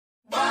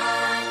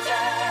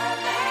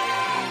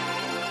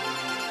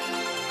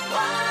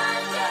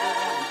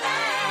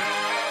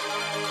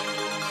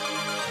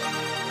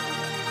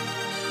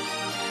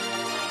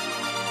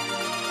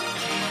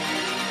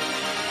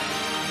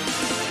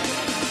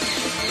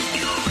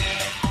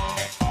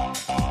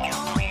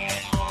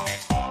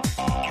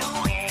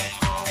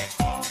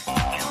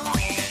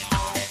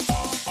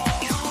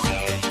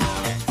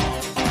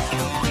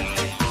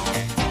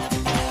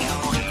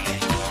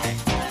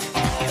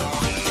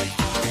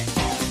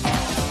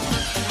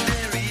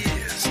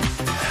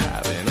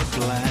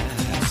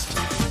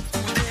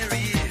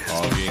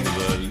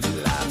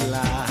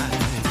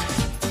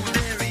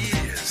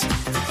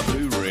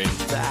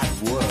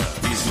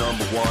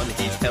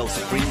El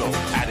Supremo.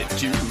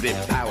 Attitude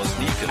empowers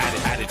sneakers.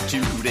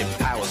 Attitude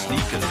empowers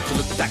sneakers. To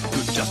look that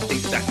good just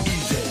ain't that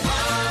easy.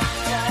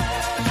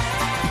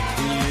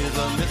 Here's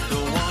a Mr.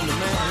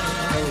 Wonderman.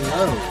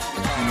 Hello,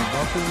 and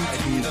welcome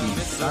to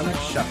the Sonic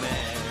Shuffle,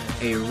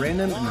 a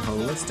random and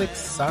holistic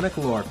Sonic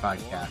lore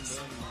podcast.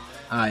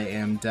 I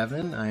am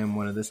Devin. I am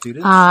one of the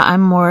students.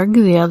 I'm Morg,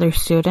 the other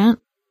student.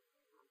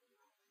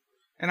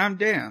 And I'm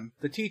Dan,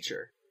 the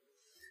teacher.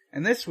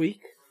 And this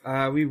week,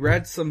 we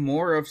read some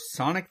more of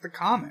Sonic the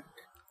Comic.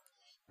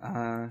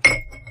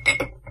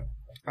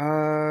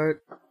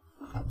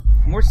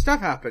 More stuff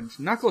happened.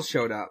 Knuckles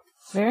showed up.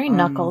 Very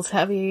Knuckles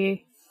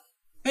heavy.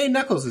 Hey,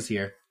 Knuckles is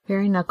here.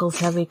 Very Knuckles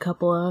heavy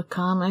couple of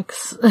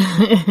comics.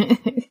 I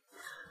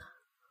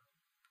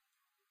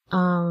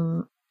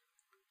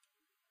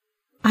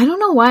don't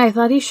know why I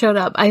thought he showed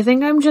up. I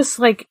think I'm just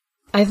like,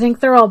 I think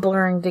they're all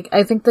blurring.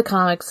 I think the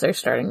comics are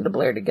starting to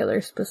blur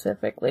together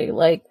specifically,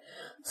 like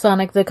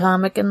Sonic the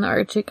Comic and the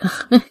Archie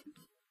comic.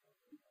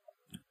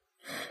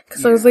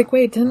 Cause I was like,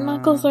 wait, didn't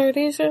Knuckles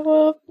already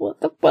show up? What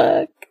the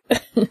fuck?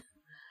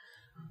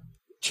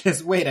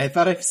 Just wait, I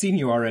thought I've seen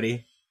you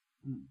already.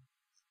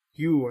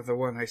 You are the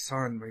one I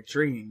saw in my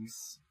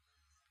dreams.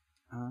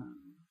 Let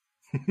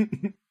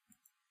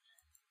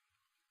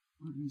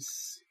me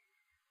see.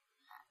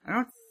 I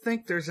don't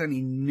think there's any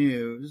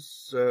news,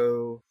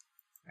 so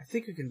I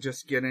think we can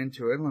just get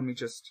into it. Let me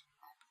just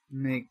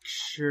make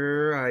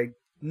sure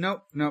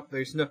Nope,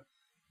 there's no...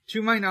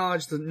 To my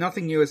knowledge,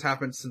 nothing new has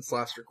happened since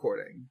last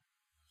recording.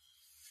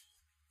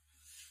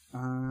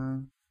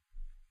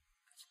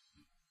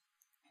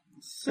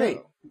 Great.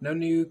 No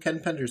new Ken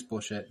Penders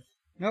bullshit.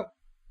 Nope.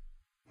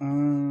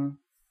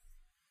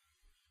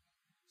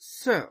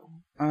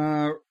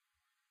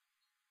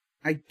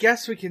 I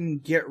guess we can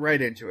get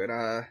right into it.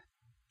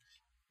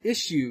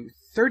 Issue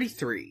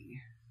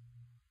 33.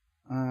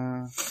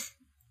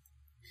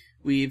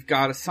 We've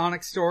got a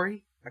Sonic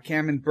story, a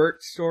Cam and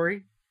Bert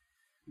story,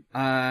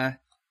 the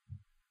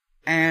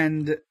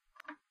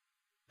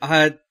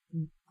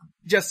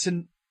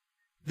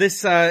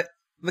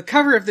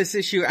cover of this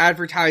issue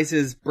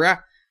advertises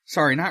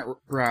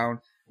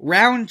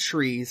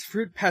Roundtree's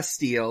fruit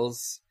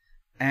pastilles,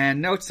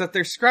 and notes that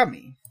they're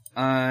scrummy.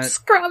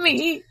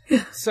 Scrummy!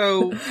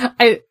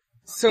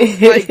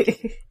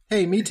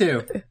 Hey, me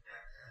too.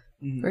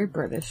 Very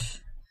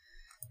British.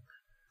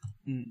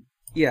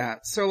 Yeah,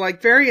 so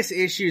like various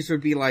issues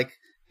would be like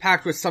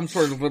packed with some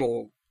sort of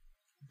little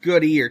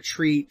goodie or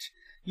treat,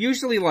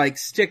 usually like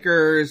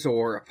stickers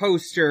or a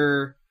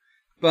poster,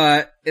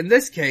 but in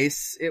this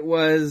case it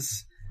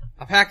was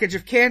a package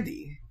of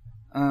candy.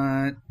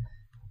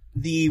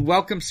 The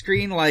welcome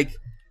screen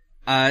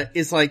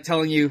is like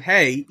telling you,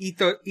 hey, eat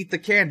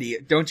the candy,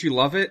 don't you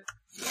love it?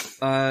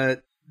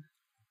 It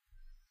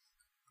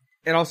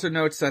also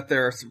notes that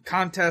there are some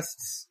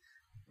contests,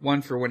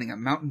 one for winning a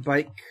mountain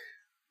bike.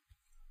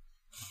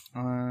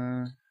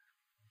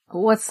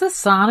 What's the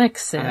Sonic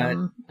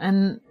Sim?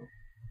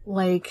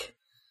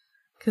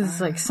 Cause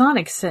it's like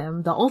Sonic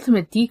Sim, the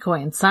ultimate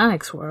decoy in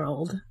Sonic's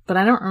world, but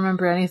I don't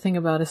remember anything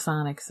about a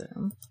Sonic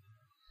Sim.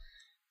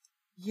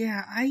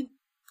 Yeah, I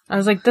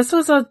was like, this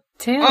was a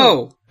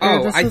tail.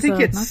 I think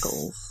it's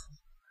Knuckles.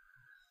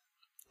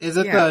 Is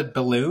it the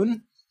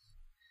balloon?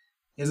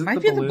 It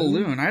might be the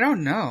balloon. I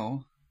don't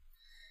know.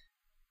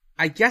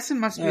 I guess it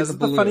must be the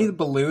balloon. The funny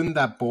balloon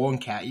that Bull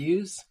and Cat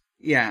use?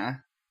 Yeah.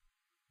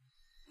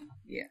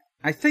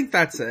 I think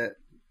that's it.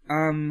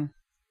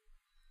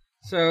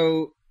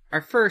 So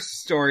our first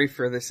story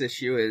for this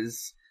issue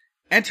is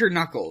Enter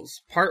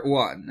Knuckles, Part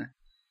 1.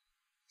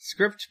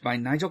 Script by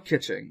Nigel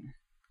Kitching.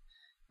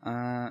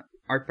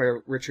 Art by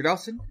Richard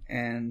Elson,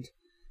 and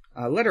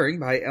lettering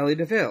by Ellie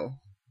DeVille.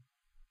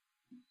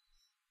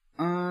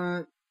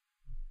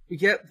 We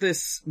get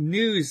this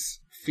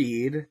news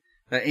feed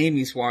that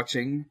Amy's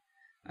watching,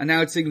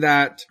 announcing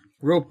that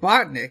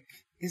Robotnik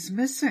is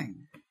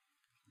missing.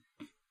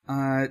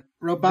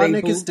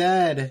 Robotnik is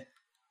dead.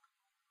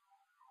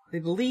 They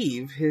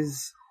believe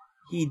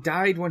he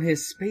died when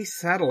his space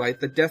satellite,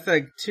 the Death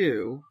Egg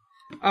 2,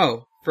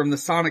 from the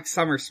Sonic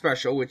Summer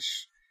Special,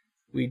 which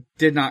we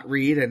did not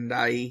read, and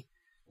I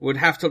would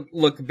have to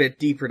look a bit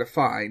deeper to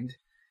find.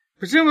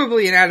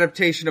 Presumably an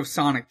adaptation of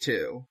Sonic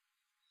 2.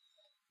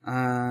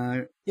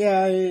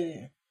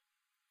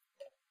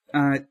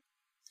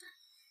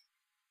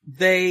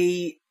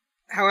 They,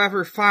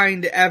 however,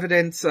 find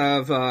evidence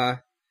of,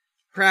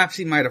 perhaps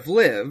he might have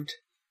lived,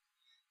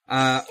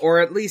 or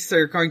at least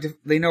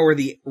they know where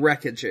the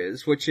wreckage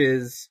is, which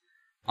is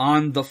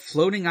on the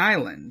Floating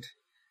Island,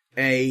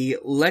 a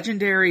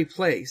legendary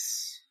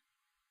place.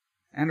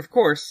 And of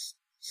course,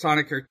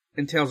 Sonic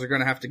and Tails are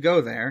gonna have to go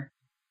there.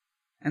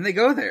 And they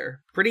go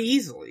there pretty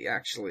easily,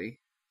 actually.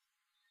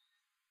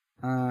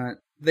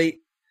 They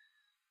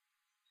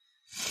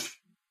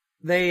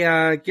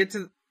get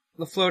to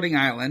the Floating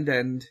Island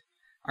and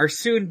are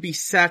soon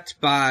beset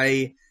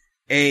by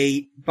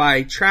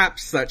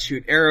traps that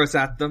shoot arrows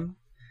at them.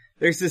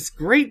 There's this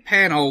great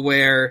panel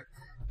where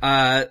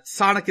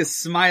Sonic is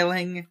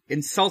smiling,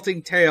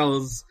 insulting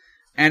Tails,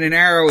 and an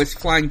arrow is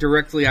flying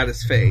directly at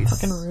his face.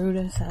 Fucking rude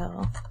as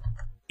hell.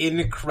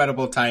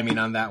 Incredible timing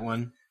on that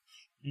one.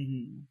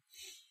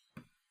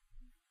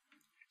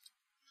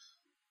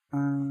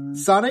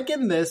 Sonic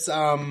in this,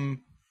 I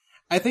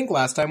think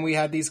last time we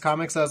had these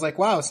comics, I was like,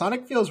 wow,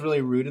 Sonic feels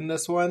really rude in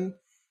this one.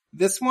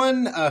 This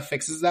one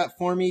fixes that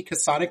for me,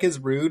 because Sonic is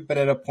rude, but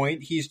at a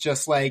point he's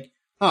just like,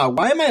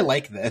 why am I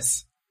like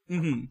this?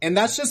 Mm-hmm. And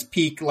that's just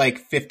peak,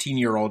 like,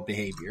 15-year-old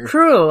behavior.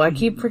 True, I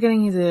keep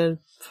forgetting he's a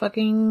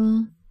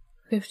fucking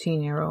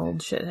 15-year-old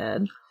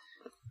shithead.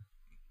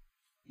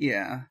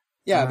 Yeah.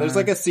 Yeah, there's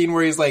like a scene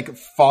where he's like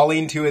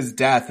falling to his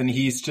death and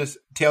he's just,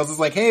 Tails is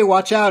like, hey,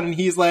 watch out. And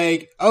he's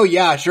like, oh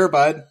yeah, sure,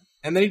 bud.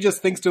 And then he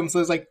just thinks to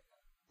himself, like,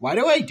 why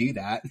do I do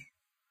that?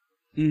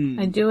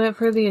 I do it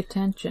for the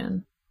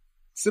attention.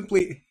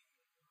 Simply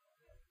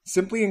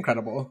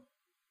incredible.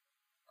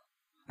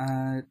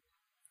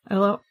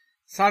 Hello?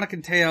 Sonic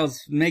and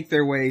Tails make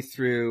their way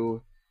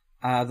through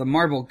the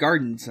Marble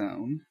Garden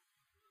Zone,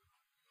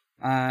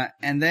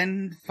 and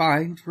then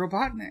find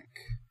Robotnik.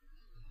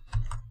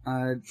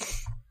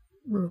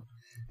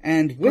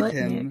 And with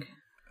him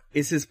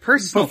is his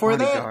personal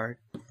bodyguard.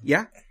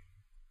 Yeah?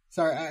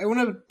 Sorry, I want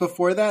to,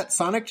 before that,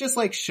 Sonic just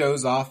like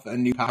shows off a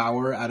new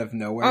power out of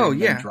nowhere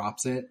and then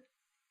drops it.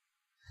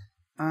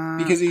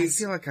 Because I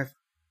feel like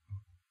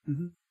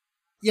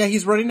Yeah,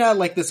 he's running out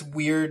like this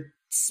weird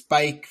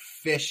spike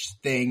fish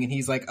thing, and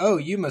he's like, oh,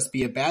 you must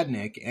be a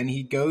badnik, and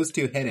he goes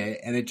to hit it,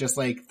 and it just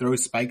like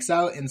throws spikes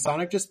out, and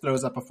Sonic just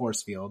throws up a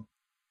force field.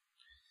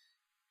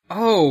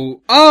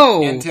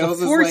 And Tails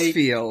the force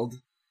field.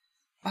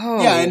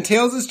 Oh. Yeah, and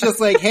Tails is just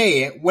like,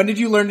 hey, when did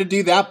you learn to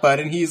do that, bud?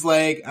 And he's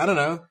like, I don't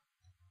know.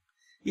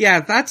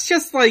 Yeah, that's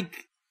just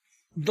like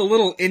the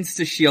little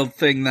insta-shield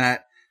thing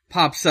that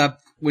pops up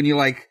when you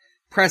like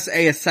press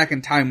A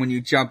second time when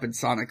you jump in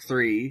Sonic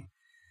 3.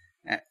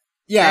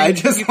 Yeah, I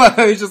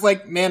was just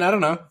like, man, I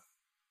don't know.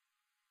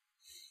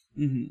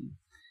 Mm-hmm.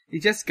 He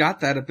just got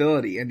that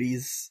ability, and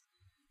he's,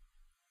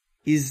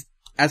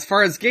 as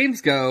far as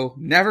games go,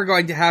 never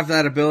going to have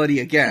that ability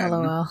again.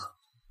 LOL.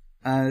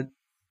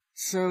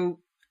 So,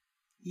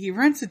 he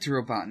runs into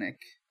Robotnik,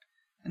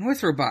 and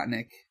with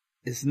Robotnik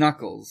is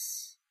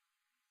Knuckles.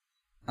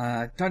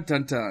 Dun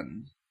dun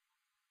dun.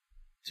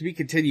 To be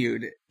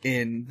continued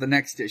in the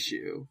next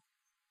issue.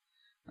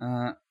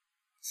 Let's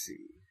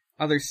see.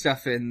 Other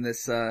stuff in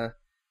this,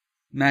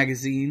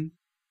 magazine.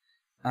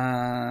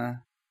 The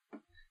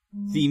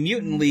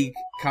Mutant League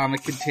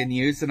comic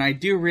continues, and I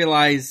do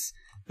realize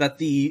that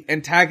the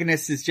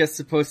antagonist is just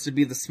supposed to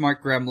be the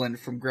smart gremlin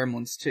from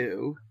Gremlins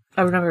 2.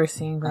 I've never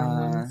seen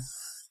Gremlins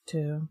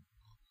 2.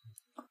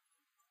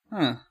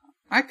 Huh.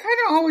 I kinda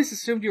always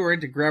assumed you were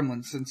into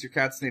Gremlins since your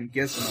cat's named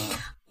Gizmo.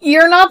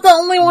 You're not the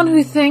only one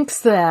who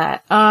thinks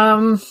that.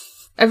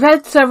 I've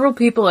had several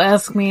people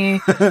ask me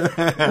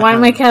why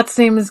my cat's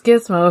name is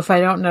Gizmo if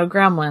I don't know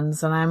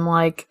Gremlins, and I'm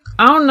like,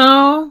 I don't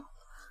know.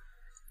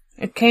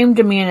 It came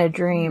to me in a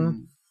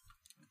dream.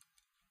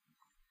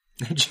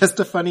 Just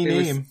a funny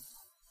name.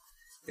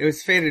 It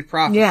was Fated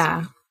Prophecy.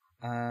 Yeah.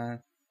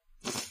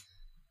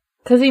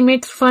 Cause he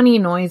makes funny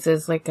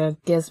noises like a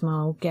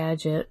Gizmo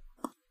gadget.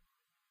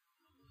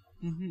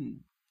 Mm-hmm.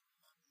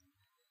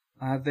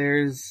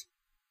 There's,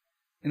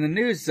 in the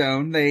news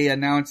zone, they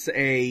announced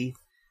an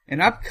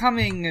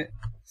upcoming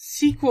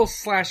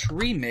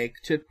sequel/remake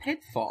to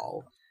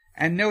Pitfall,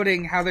 and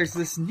noting how there's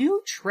this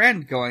new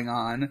trend going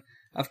on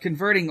of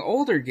converting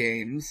older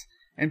games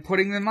and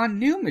putting them on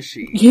new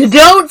machines. You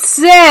don't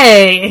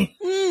say!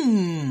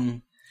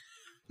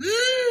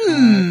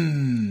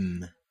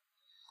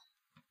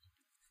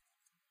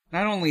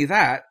 Not only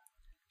that,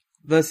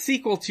 the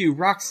sequel to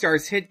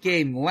Rockstar's hit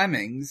game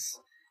Lemmings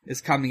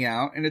is coming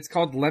out, and it's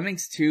called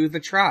Lemmings 2: The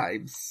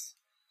Tribes.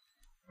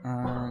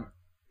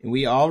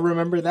 We all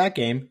remember that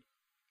game.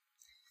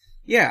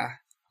 Yeah.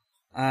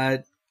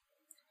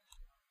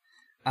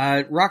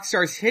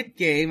 Rockstar's hit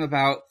game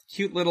about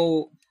cute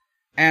little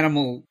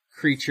animal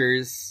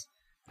creatures,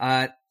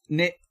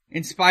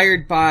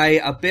 inspired by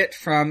a bit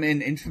from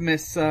an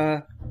infamous,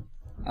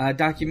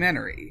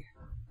 documentary.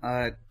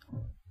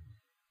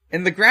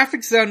 In the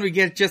graphics zone, we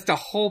get just a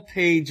whole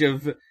page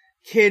of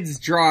kids'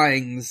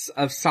 drawings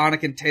of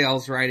Sonic and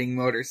Tails riding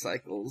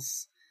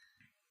motorcycles.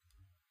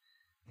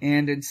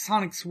 And in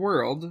Sonic's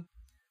world,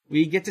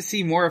 we get to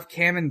see more of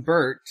Cam and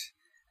Bert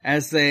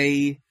as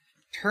they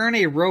turn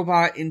a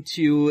robot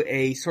into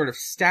a sort of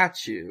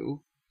statue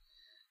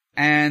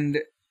and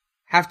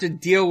have to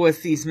deal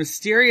with these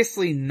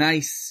mysteriously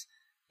nice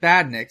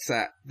badniks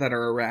that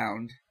are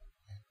around.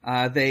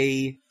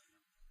 They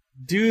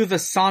do the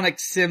Sonic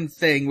Sim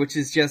thing, which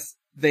is just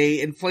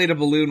they inflate a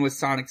balloon with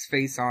Sonic's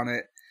face on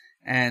it,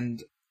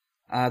 and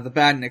the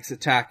badniks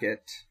attack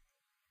it.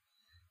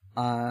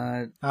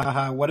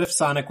 What if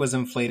Sonic was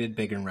inflated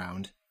big and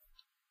round?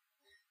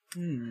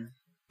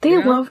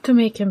 They love to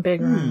make him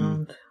big and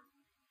round.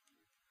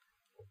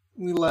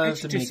 We love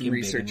to make him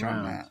big and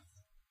round. That.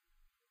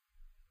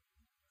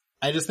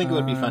 I just think it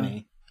would be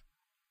funny.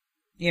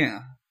 Yeah.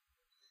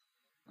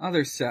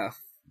 Other stuff.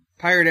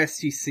 Pirate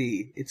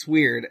STC. It's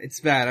weird. It's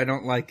bad. I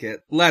don't like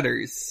it.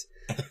 Letters.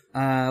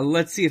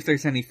 Let's see if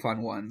there's any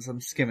fun ones. I'm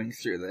skimming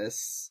through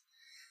this.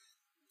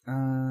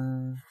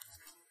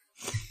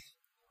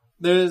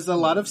 There's a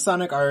lot of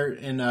Sonic art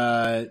in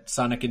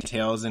Sonic and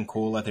Tails and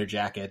cool leather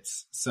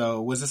jackets.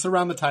 So was this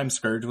around the time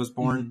Scourge was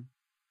born?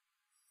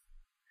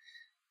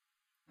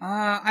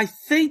 I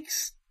think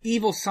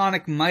Evil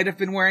Sonic might have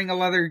been wearing a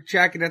leather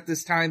jacket at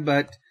this time,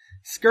 but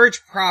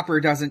Scourge proper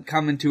doesn't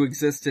come into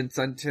existence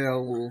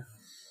until,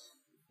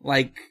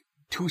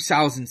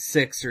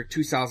 2006 or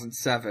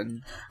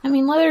 2007. I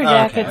mean, leather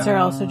jackets are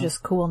also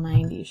just cool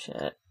 90s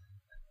shit.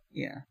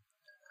 Yeah.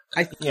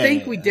 I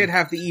think we did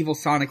have the Evil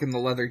Sonic in the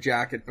leather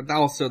jacket, but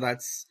also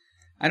that's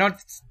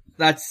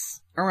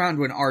around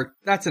when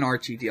that's an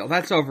Archie deal.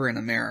 That's over in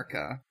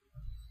America.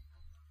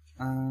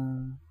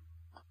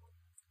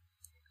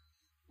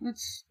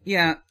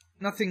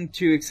 Nothing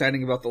too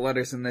exciting about the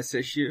letters in this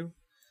issue.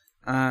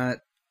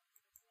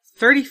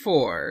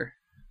 34.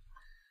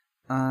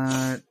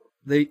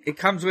 It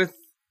comes with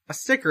a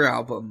sticker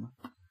album,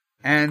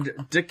 and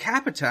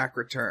Decapitac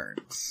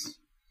returns.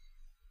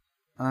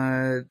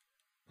 On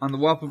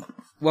the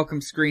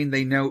welcome screen,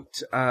 they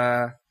note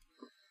that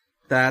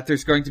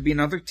there's going to be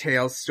another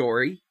Tails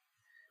story.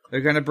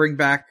 They're going to bring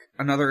back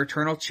another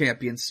Eternal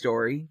Champion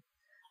story.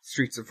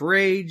 Streets of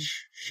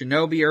Rage,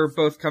 Shinobi are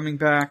both coming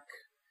back.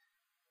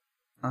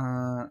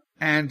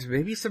 And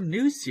maybe some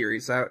new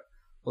series that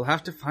we'll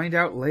have to find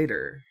out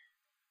later.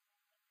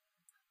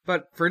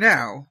 But for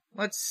now,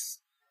 let's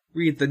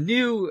read the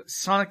new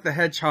Sonic the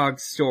Hedgehog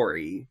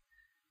story,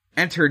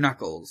 Enter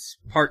Knuckles,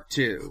 Part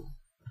 2.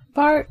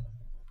 Part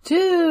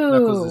 2!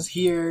 Knuckles is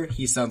here,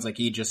 he sounds like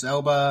Idris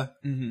Elba.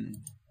 Mm-hmm.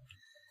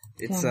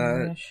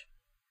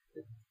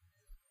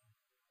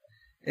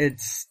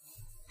 It's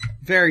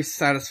very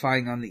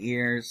satisfying on the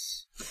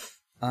ears.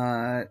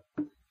 Yeah.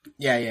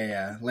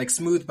 Like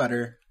smooth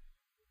butter.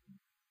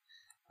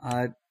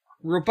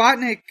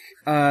 Robotnik,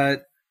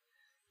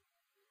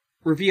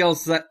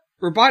 reveals that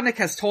Robotnik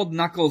has told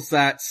Knuckles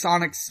that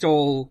Sonic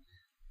stole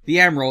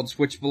the emeralds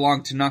which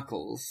belonged to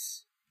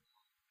Knuckles.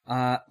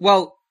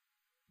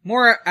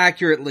 More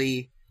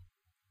accurately,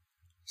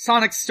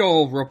 Sonic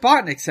stole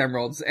Robotnik's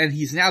emeralds, and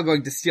he's now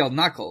going to steal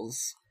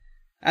Knuckles.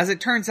 As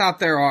it turns out,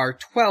 there are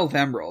 12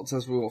 emeralds,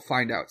 as we will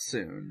find out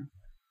soon.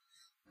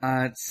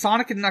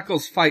 Sonic and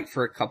Knuckles fight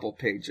for a couple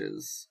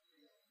pages.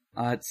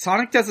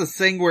 Sonic does a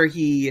thing where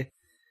he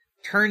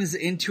turns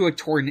into a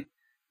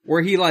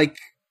where he,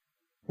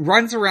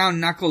 runs around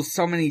Knuckles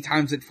so many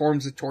times it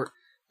forms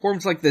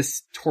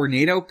this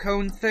tornado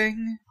cone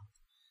thing.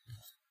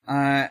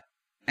 And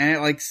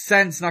it,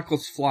 sends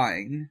Knuckles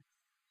flying.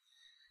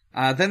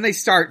 Then they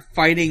start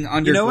fighting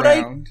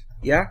underground.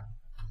 Yeah?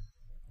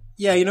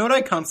 Yeah, you know what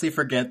I constantly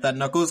forget? That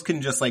Knuckles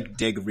can just,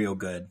 dig real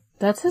good.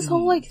 That's his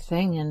whole,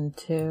 thing in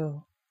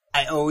 2.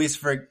 I always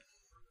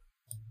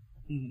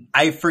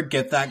I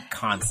forget that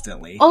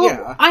constantly. Oh,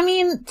 yeah. I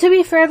mean, to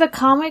be fair, the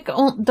comic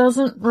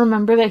doesn't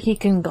remember that he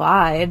can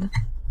glide.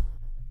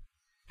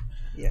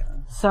 Yeah.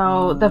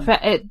 So,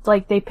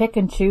 they pick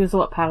and choose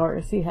what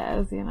powers he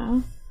has, you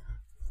know?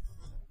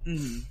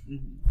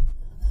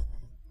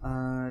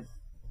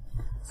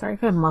 Sorry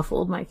if I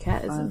muffled. My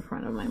cat is in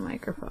front of my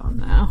microphone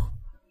now.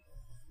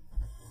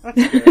 That's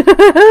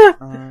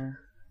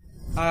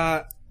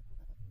good.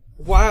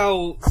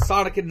 While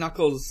Sonic and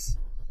Knuckles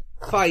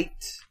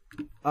fight,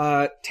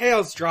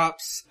 Tails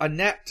drops a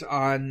net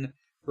on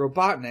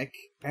Robotnik,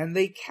 and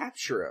they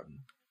capture him.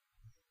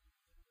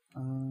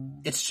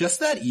 It's just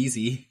that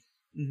easy.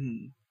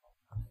 Mm-hmm.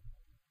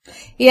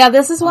 Yeah,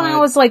 this is when I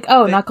was like,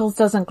 Knuckles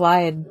doesn't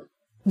glide.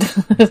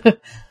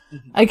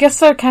 I guess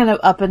they're kind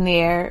of up in the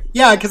air.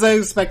 Yeah, because I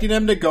was expecting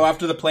him to go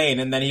after the plane,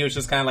 and then he was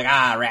just kind of like,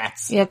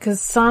 rats. Yeah, because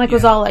Sonic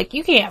was all like,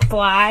 you can't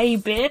fly, you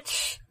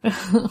bitch.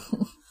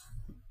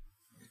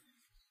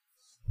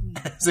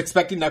 I was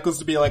expecting Knuckles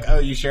to be like, oh,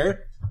 you sure?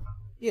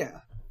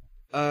 Yeah.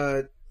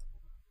 I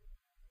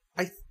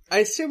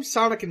assume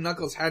Sonic and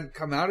Knuckles hadn't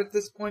come out at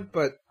this point,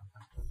 but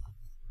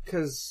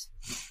because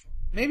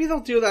maybe they'll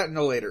do that in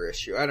a later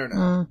issue. I don't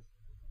know.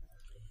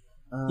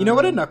 You know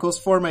what a Knuckles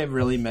form I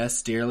really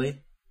miss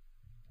dearly?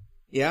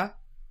 Yeah?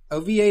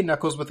 OVA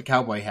Knuckles with the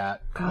cowboy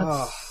hat.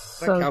 God,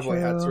 that cowboy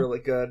hat's really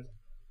good.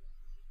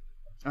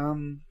 I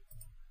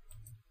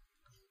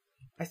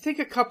think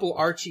a couple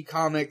Archie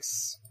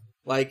comics,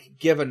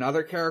 give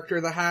another character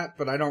the hat,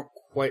 but I don't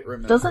quite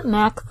remember. Doesn't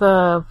Knack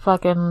the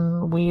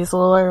fucking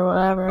Weasel or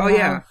whatever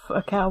have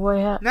a cowboy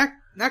hat?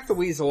 Knack the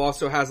Weasel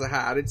also has a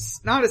hat.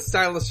 It's not as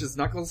stylish as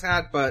Knuckles'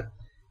 hat, but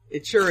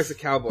it sure is a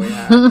cowboy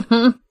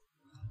hat.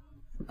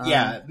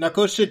 Yeah,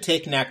 Knuckles should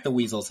take Knack the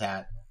Weasel's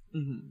hat.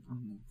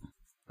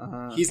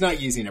 He's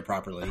not using it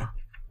properly.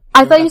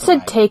 I thought you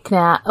said take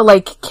nap,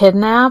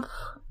 kidnap,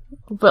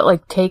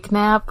 but take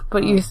nap,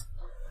 but you...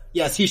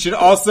 Yes, he should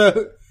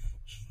also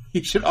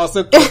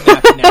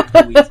kidnap Knack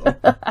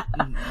the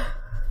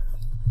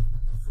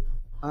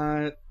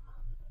Weasel.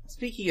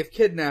 Speaking of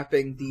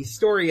kidnapping, the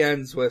story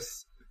ends with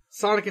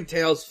Sonic and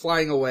Tails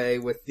flying away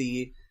with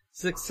the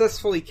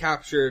successfully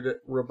captured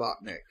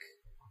Robotnik.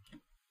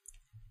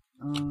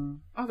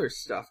 Other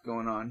stuff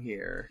going on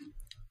here.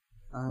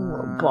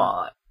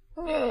 Robot.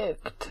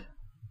 Nicked.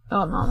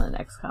 Oh, not the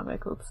next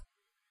comic. Oops.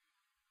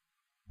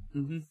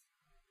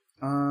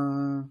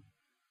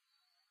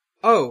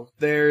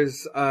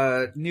 There's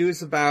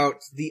news about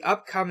the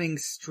upcoming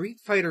Street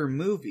Fighter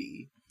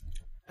movie,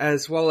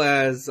 as well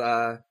as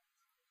a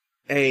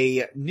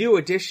new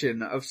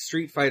edition of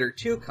Street Fighter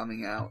 2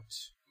 coming out.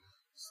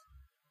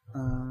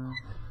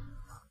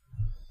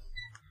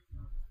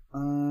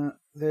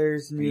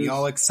 There's news. Are you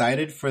all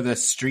excited for the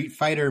Street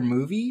Fighter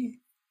movie?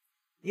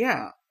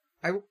 Yeah.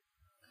 I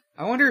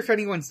wonder if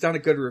anyone's done a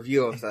good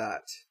review of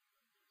that.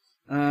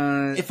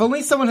 If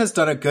only someone has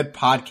done a good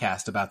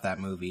podcast about that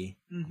movie.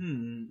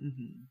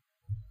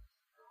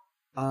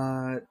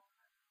 Cam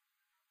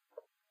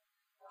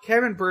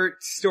and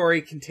Bert's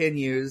story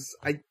continues,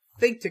 I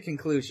think to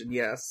conclusion,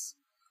 yes.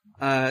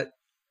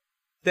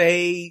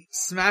 They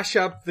smash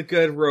up the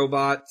good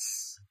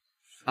robots.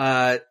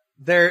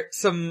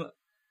 Some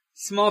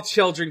small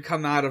children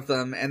come out of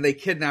them, and they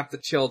kidnap the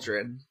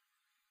children.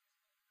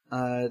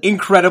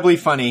 Incredibly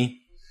funny.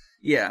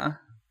 Yeah.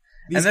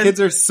 These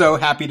kids are so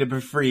happy to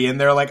be free, and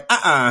they're like,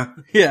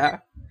 Yeah.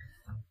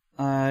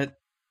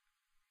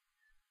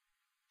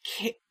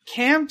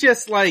 Cam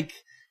just,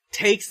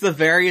 takes the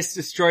various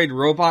destroyed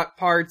robot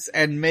parts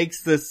and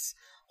makes this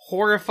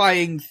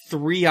horrifying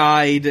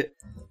three-eyed,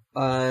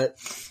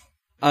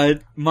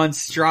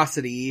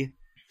 monstrosity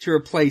to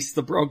replace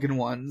the broken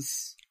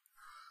ones.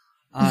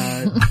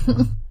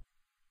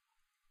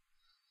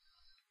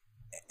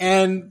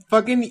 And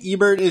fucking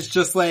Ebert is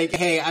just like,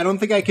 hey, I don't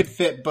think I could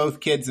fit both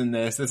kids in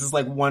this. This is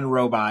one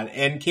robot.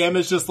 And Cam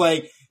is just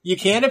like, you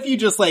can if you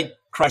just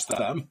crush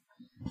them.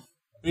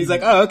 And he's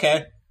like, oh,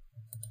 okay.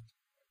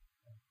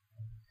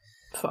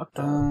 Fucked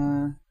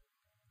up.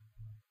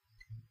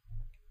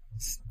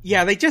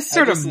 Yeah, they just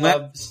sort of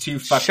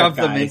shove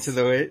them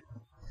into it.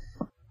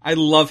 I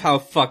love how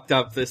fucked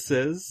up this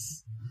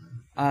is.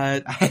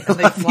 I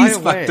love these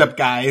fucked up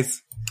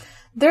guys.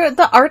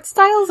 The art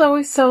style is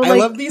always so, I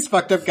love these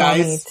fucked up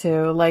guys.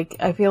 Too.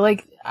 I feel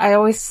like I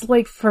always,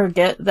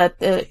 forget that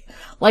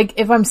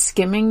if I'm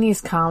skimming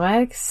these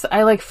comics,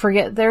 I,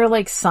 forget they're,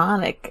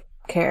 Sonic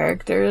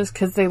characters,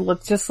 cause they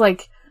look just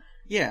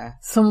yeah.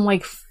 Some,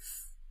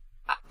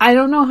 I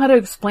don't know how to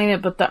explain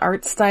it, but the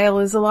art style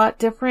is a lot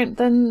different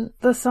than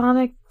the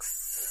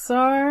Sonics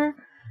are.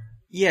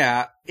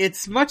 Yeah,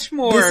 it's much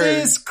more...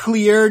 This is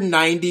clear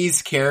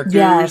 90s characters,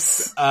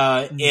 yes.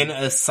 In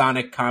a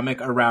Sonic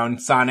comic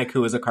around Sonic,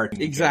 who is a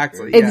cartoon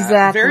Exactly, character. Yeah.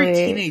 Exactly. Very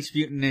Teenage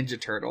Mutant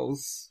Ninja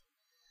Turtles.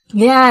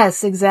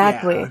 Yes,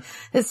 exactly. Yeah.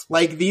 It's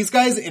these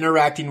guys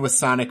interacting with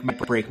Sonic might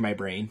break my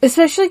brain.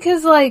 Especially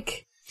cause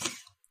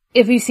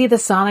if you see the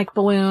Sonic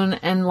balloon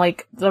and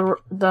the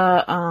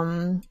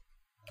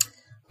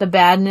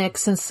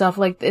badniks and stuff,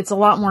 it's a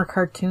lot more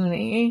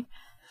cartoony.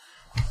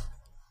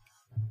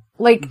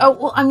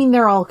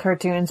 They're all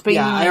cartoons, but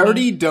yeah, you know I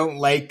already don't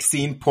like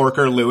seeing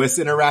Porker Lewis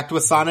interact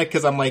with Sonic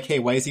because I'm like, hey,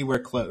 why does he wear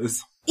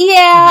clothes?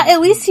 Yeah,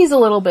 at least he's a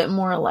little bit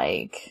more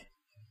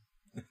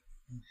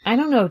I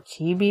don't know,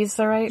 chibi's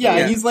the right?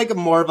 Yeah, he's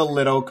more of a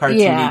little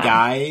cartoony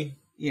guy.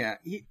 Yeah,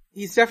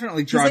 he's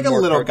definitely drawn he's more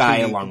a little guy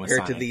along compared with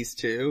Sonic. To these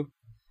two.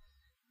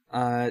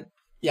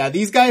 Yeah,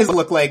 these guys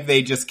look like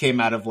they just came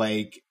out of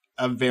a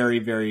very,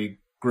 very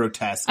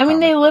grotesque. I mean,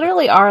 they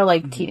literally are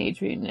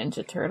Teenage Mutant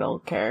Ninja Turtle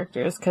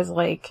characters because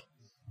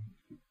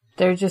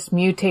they're just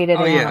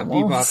mutated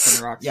animals. Bebop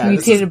and Rocksteady. Yeah,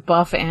 mutated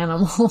buff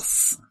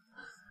animals.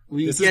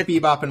 This is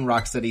Bebop and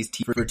Rocksteady's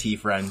T for T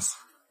friends.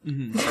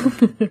 We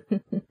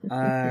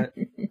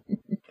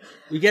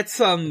get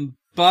some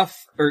we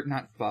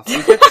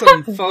get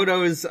some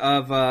photos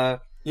of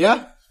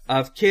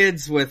of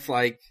kids with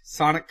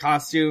Sonic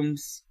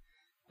costumes.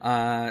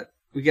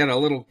 We get a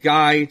little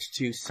guide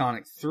to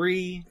Sonic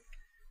 3,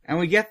 and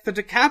we get the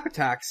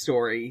Decapitax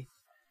story,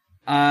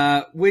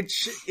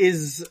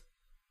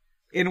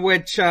 in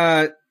which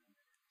Chuck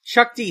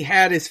D.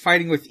 Head is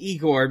fighting with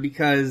Igor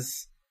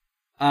because,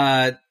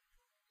 we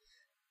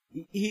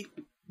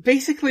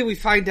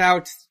find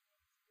out,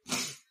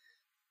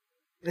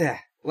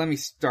 let me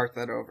start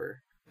that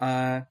over.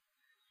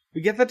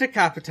 We get the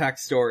Decapitax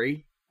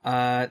story,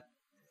 Chuck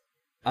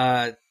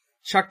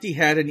D.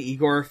 Head and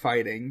Igor are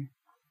fighting.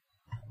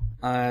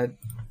 The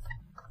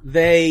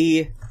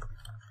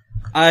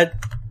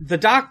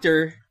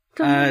doctor,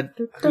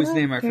 whose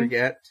name I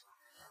forget,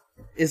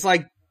 is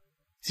about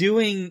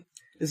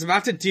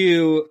to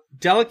do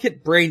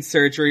delicate brain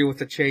surgery with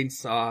a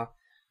chainsaw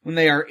when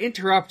they are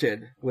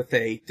interrupted by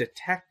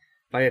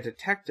a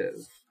detective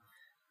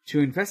to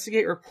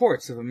investigate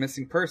reports of a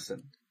missing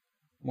person.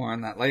 More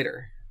on that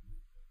later.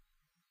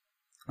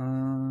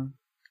 Let's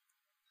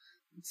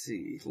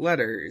see.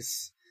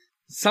 Letters.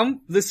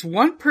 This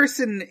one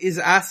person is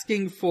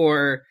asking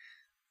for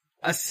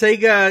a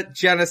Sega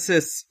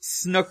Genesis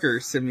snooker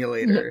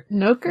simulator.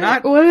 Snooker?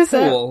 Not what is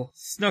pool, that?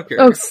 Snooker.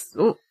 Oh,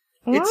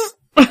 what?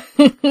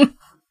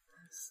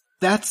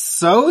 That's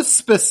so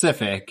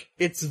specific.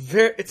 It's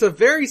a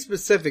very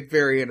specific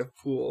variant of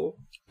pool.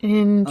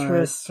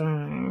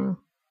 Interesting.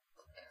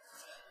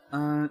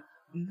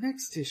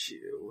 next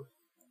issue.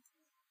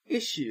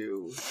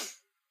 Issue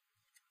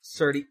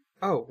 30.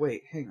 Oh,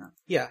 wait, hang on.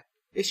 Yeah,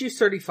 issue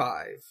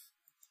 35.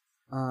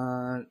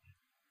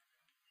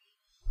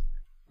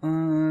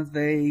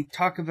 They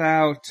talk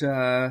about,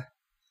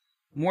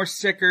 more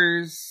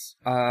stickers.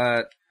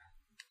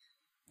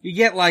 You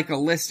get, like, a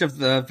list of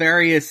the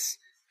various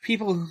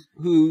people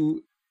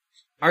who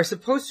are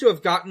supposed to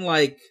have gotten,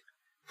 like,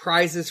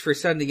 prizes for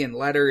sending in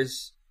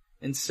letters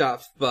and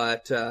stuff,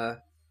 but,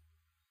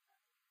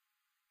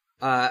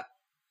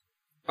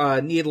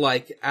 need,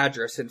 like,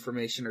 address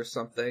information or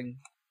something.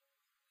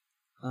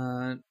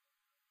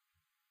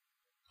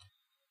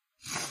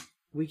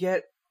 We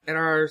get, and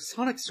our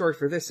Sonic story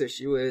for this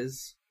issue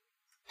is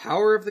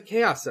Power of the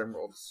Chaos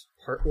Emeralds,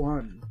 Part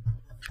 1.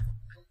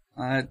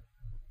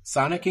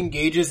 Sonic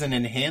engages in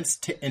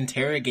enhanced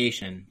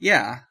interrogation.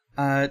 Yeah.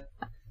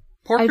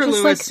 Porker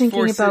Lewis like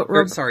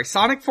forces...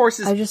 Sonic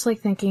forces... I just like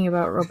thinking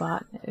about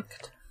Robotnik.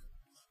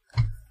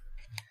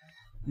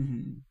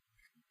 Mm-hmm.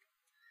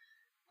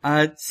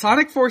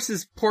 Sonic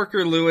forces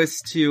Porker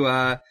Lewis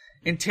to,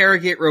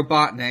 interrogate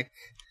Robotnik.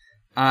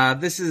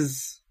 This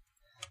is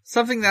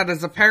something that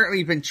has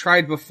apparently been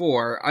tried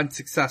before,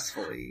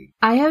 unsuccessfully.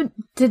 I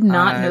did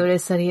not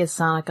notice that he has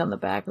Sonic on the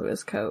back of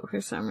his coat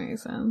for some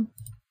reason.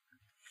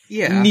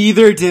 Yeah.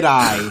 Neither did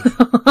I.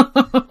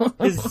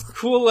 His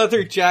cool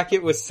leather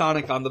jacket with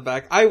Sonic on the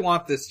back. I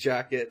want this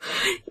jacket.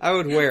 I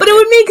would wear it. But it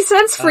would make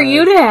sense for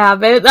you to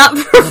have it, not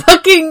for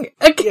fucking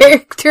a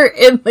character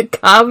in the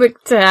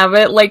comic to have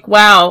it. Like,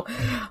 wow,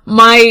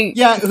 my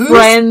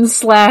friend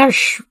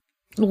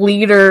 /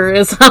 leader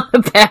is on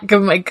the back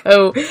of my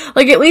coat.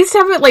 Like, at least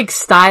have it, like,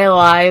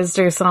 stylized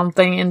or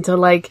something into,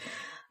 like,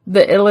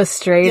 the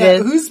illustrated. Yeah,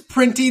 who's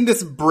printing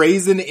this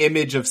brazen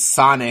image of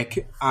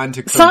Sonic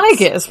onto coats?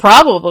 Sonic is,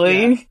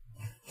 probably. Yeah.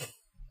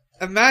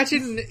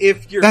 Imagine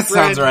if your That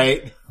sounds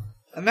right.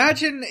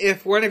 Imagine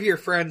if one of your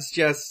friends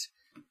just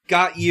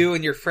got you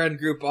and your friend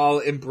group all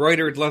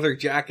embroidered leather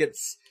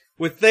jackets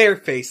with their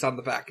face on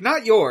the back.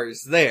 Not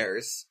yours,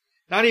 theirs.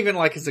 Not even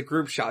like as a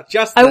group shot,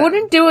 just them. I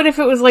wouldn't do it if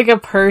it was like a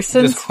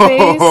person's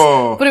face,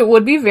 but it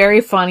would be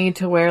very funny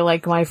to wear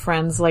like my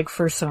friend's like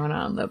persona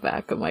on the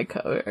back of my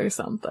coat or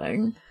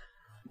something.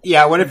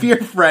 Yeah, what if your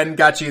friend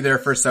got you their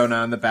persona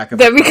on the back of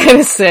That'd be kind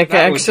of sick,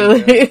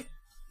 actually.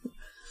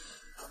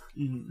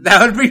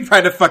 That would be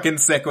kind of fucking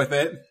sick with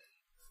it.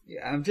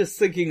 Yeah, I'm just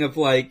thinking of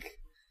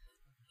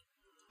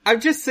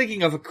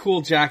a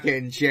cool jacket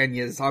and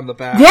Jenya's on the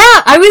back. Yeah,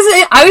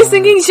 I was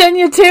thinking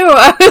Jenya too.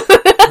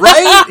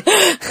 Right?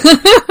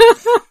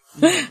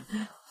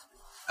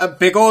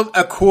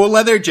 A cool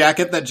leather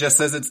jacket that just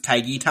says it's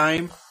Tiggy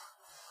time.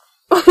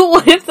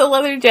 What if the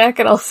leather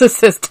jacket also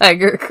says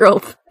Tiger Girl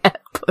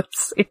Fat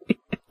Pussy?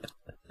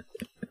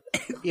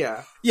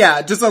 Yeah.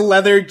 Yeah, just a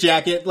leather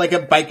jacket, like a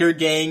biker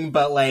gang,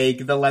 but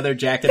like the leather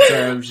jackets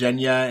are of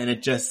Zhenya and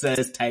it just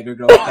says Tiger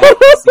Girl Fat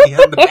Pussy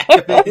on the back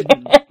of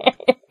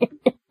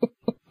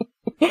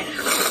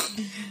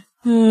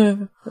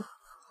it.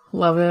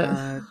 Love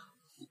it.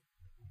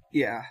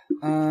 Yeah.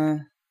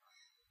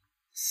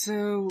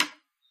 So,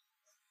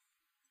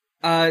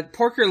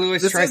 Porker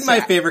Lewis This tries is my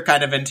favorite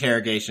kind of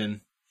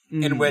interrogation,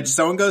 in which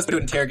someone goes to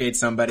interrogate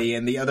somebody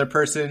and the other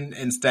person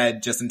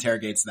instead just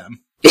interrogates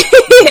them.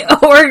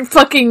 Or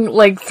fucking,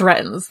 like,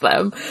 threatens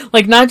them.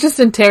 Like, not just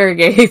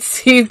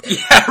interrogates.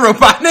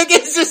 Robotnik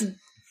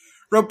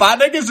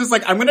is just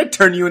like, I'm gonna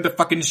turn you into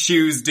fucking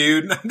shoes,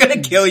 dude. I'm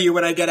gonna kill you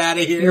when I get out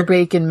of here. Your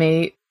bacon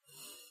mate.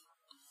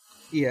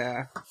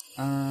 Yeah.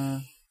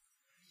 I'm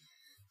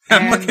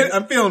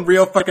feeling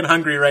real fucking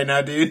hungry right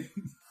now, dude.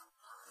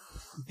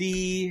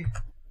 The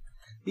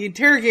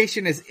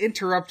interrogation is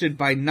interrupted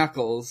by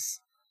Knuckles,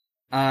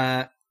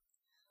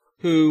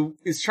 who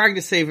is trying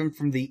to save him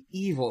from the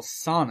evil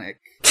Sonic.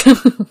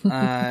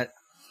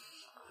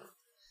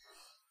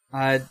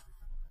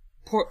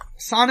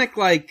 Sonic,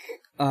 like,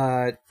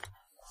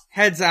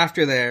 heads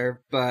after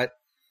there, but,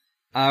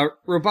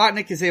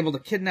 Robotnik is able to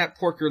kidnap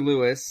Porker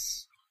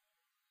Lewis,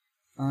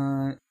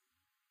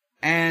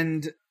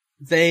 and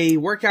they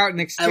work out an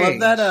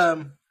exchange.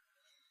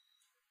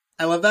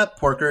 I love that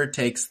Porker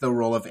takes the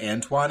role of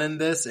Antoine in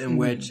this, in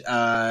which,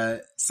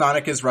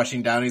 Sonic is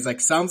rushing down. He's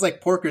like, sounds like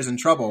Porker's in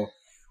trouble.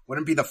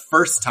 Wouldn't be the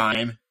first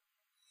time.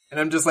 And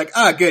I'm just like,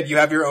 good, you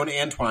have your own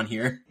Antoine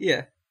here.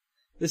 Yeah.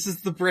 This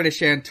is the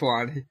British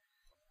Antoine.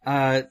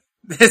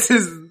 This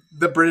is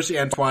the British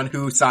Antoine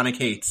who Sonic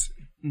hates.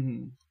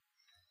 Mm-hmm.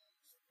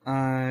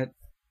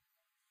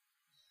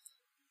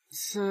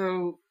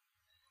 So,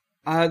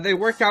 they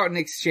work out an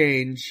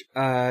exchange.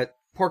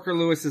 Porker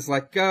Lewis is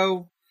let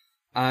go.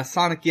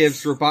 Sonic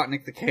gives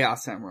Robotnik the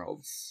Chaos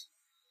Emeralds.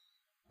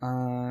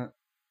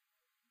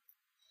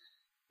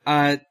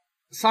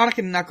 Sonic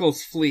and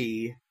Knuckles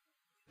flee,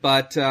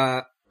 but,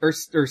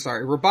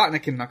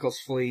 Robotnik and Knuckles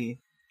flee,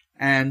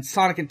 and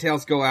Sonic and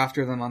Tails go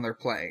after them on their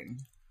plane.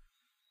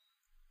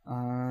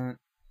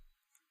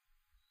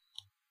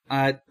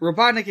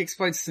 Robotnik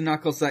explains to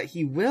Knuckles that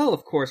he will,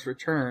 of course,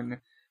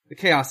 return the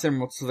Chaos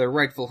Emeralds to their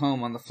rightful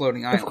home on the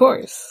floating island. Of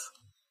course.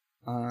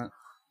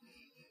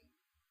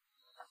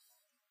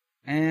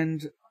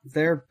 and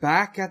they're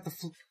back at the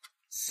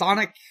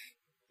Sonic,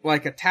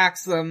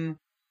 attacks them.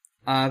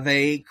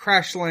 They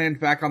crash land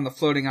back on the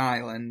floating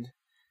island.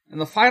 And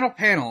the final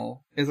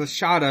panel is a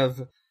shot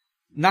of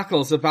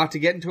Knuckles about to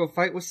get into a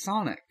fight with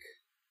Sonic.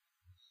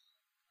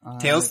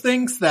 Tails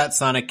thinks that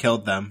Sonic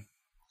killed them.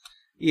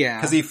 Yeah.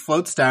 Because he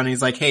floats down and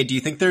he's like, hey, do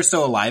you think they're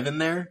still alive in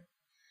there?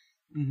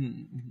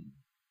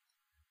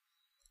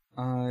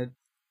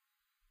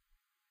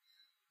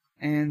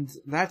 And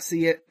that's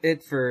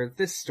it for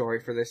this story,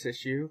 for this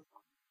issue.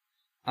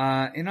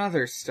 In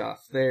other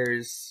stuff,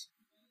 there's,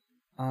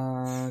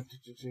 the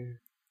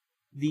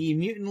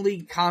Mutant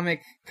League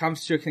comic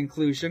comes to a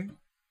conclusion.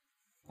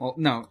 Well,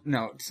 no,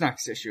 it's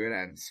next issue, it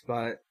ends,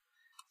 but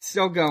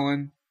still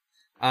going.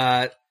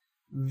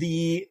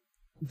 The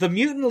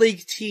Mutant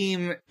League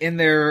team in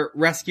their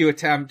rescue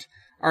attempt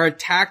are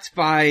attacked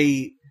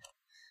by,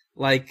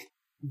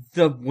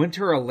 the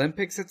Winter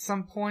Olympics at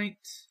some point.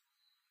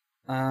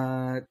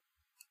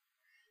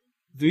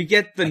 We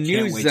get the news zone.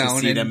 I can't wait to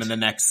see them in the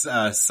next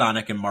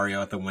Sonic and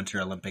Mario at the Winter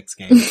Olympics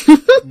game.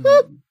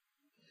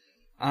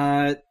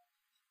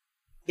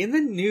 In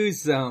the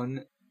news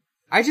zone,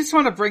 I just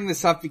want to bring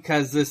this up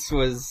because this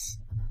was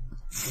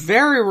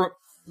very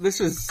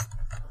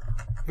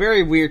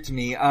weird to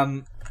me.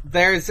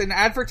 There's an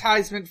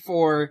advertisement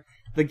for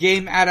the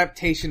game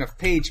adaptation of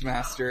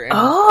Pagemaster, and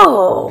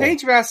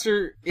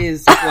Pagemaster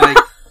is like,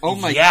 oh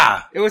my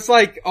god. It was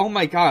like, oh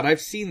my god, I've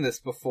seen this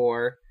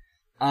before.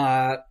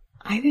 I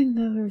didn't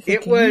know there was a game.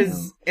 It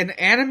was an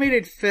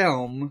animated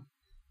film,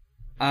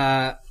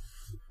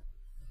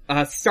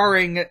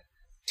 starring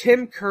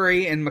Tim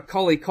Curry and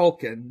Macaulay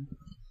Culkin.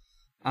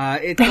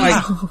 It's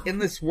in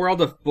this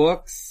world of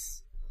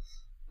books.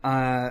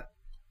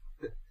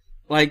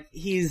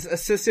 He's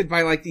assisted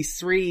by these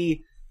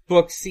 3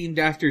 books themed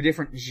after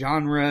different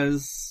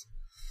genres.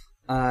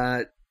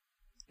 It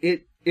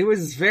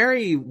was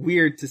very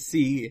weird to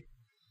see.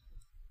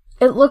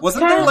 It looked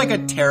Wasn't there a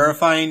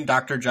terrifying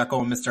Dr.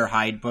 Jekyll and Mr.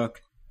 Hyde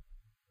book?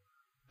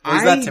 Or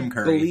was that Tim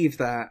Curry? I believe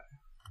that.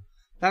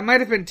 That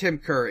might have been Tim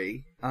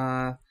Curry.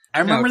 I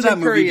remember that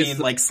movie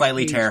being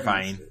slightly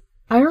terrifying.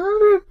 I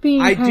remember it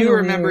being I do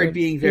remember weird. It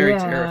being very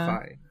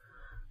terrifying.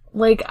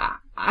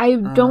 I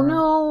don't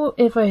know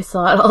if I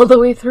saw it all the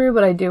way through,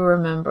 but I do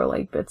remember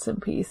bits and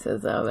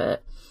pieces of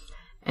it.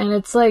 And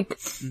it's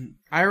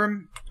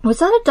was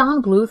that a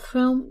Don Bluth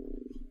film?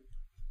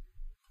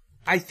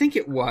 I think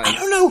it was. I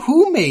don't know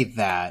who made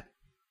that.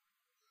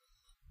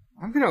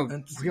 I'm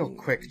gonna real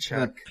quick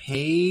check.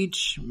 The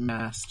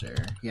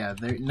Pagemaster. Yeah,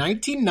 the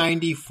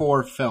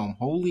 1994 film.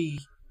 Holy.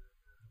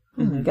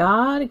 Oh my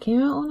god, it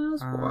came out when I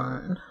was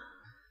born.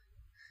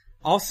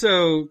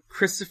 Also,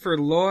 Christopher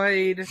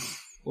Lloyd,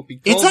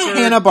 Whoopi Goldberg, it's a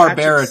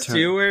Hanna-Barbera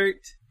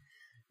Stewart.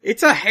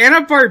 It's a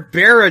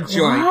Hanna-Barbera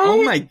joint. What?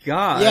 Oh my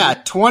god. Yeah,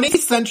 20th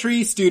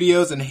Century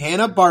Studios and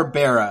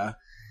Hanna-Barbera.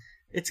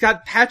 It's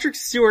got Patrick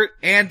Stewart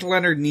and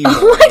Leonard Nimoy.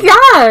 Oh my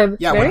god!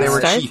 Yeah, very when they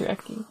were Star cheap.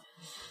 Trek-y.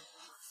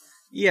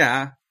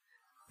 Yeah.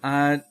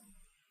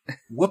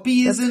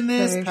 Whoopi is in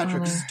this.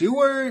 Patrick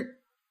Stewart.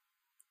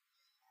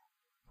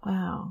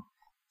 Wow.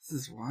 This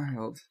is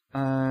wild.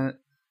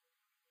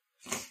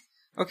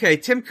 Okay,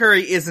 Tim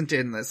Curry isn't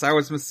in this. I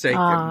was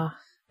mistaken.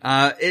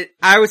 I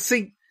was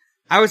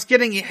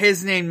getting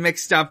his name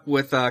mixed up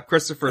with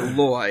Christopher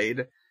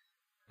Lloyd.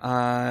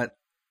 Gotcha.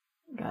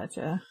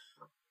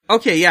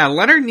 Okay, yeah,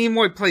 Leonard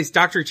Nimoy plays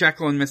Dr.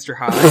 Jekyll and Mr.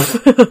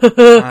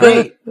 Hyde.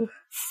 Great.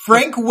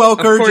 Frank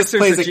Welker just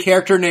plays a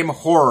character named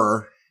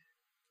Horror.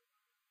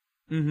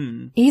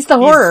 Mm-hmm. He's the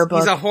horror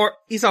book.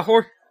 He's a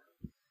horror.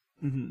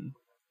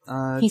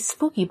 Mm-hmm. He's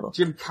spooky book.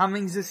 Jim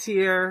Cummings is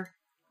here.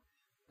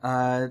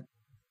 Phil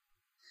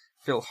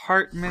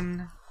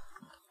Hartman.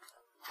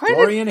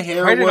 Dorian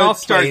Harewood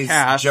all-star plays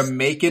cast.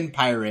 Jamaican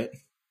pirate.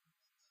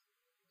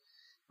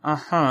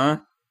 Uh-huh.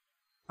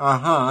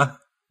 Uh-huh.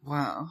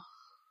 Wow.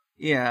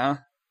 Yeah.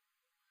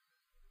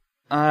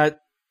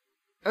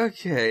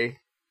 Okay.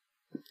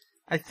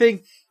 I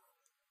think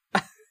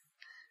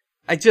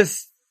it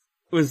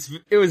was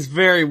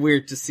very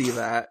weird to see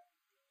that.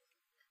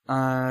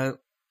 Let's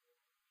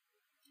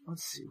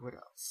see, what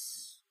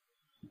else?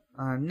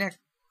 Next,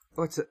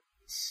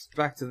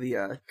 back to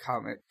the,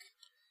 comic.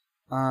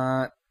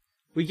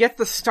 We get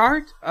the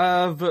start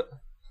of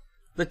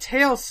the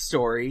Tails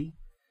story,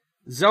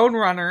 Zone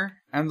Runner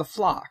and the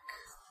Flock.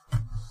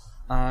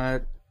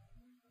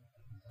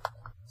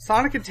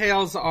 Sonic and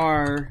Tails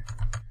are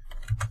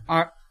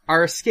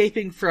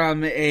escaping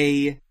from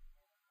a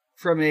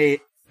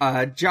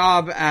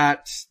job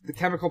at the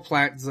chemical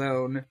plant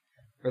zone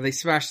where they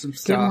smash some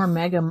stuff. Get more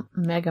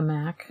Mega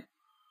Mac.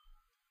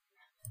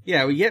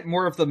 Yeah, we get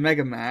more of the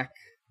Mega Mac.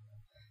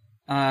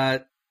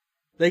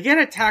 They get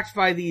attacked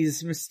by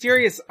these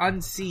mysterious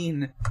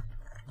unseen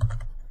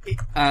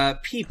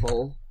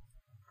people,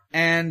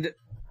 and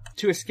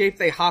to escape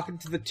they hop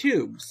into the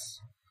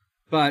tubes.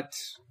 But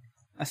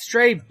a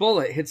stray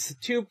bullet hits the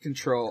tube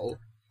control,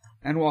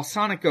 and while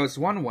Sonic goes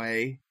one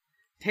way,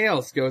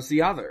 Tails goes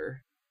the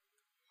other.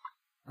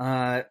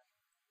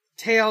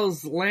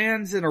 Tails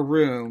lands in a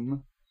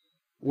room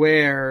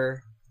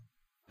where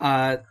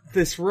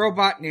this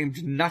robot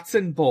named Nuts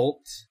and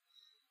Bolts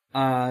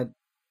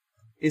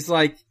is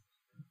like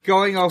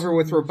going over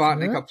with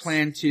Robotnik a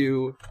plan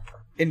to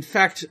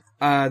infect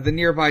the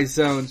nearby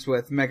zones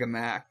with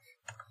Megamac.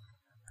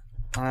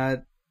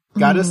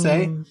 Gotta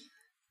say,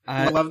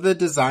 I love the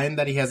design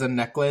that he has a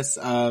necklace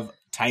of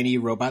tiny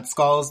robot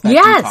skulls that he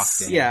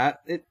talks in. Yeah,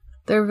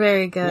 they're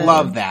very good.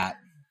 Love that.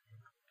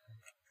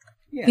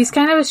 Yeah. He's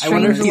kind of a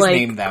strange,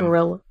 like,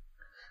 gorilla.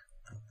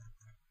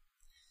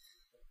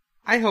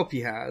 I hope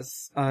he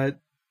has.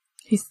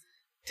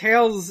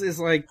 Tails is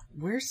like,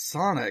 where's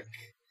Sonic?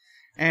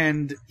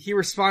 And he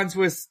responds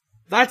with,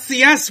 that's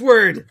the S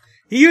word!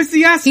 He used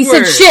the S word! He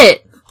said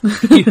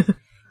shit!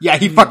 Yeah,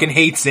 he fucking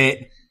hates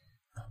it.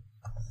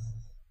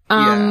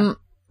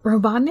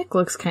 Robotnik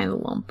looks kind of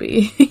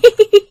lumpy.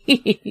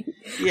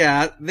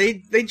 Yeah,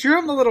 they drew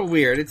him a little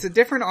weird. It's a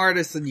different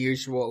artist than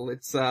usual.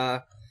 It's,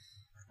 let's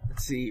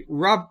see,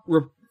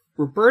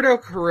 Roberto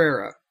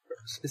Carrera.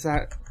 Is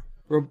that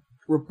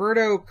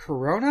Roberto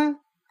Corona?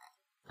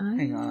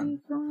 Hang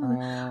on.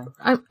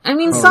 I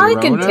mean,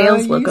 Sonic and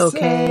Tails look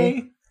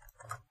okay.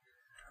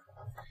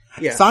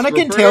 Yes, Sonic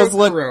Roberto and Tails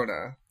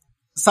Corona.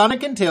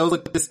 Sonic and Tails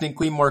look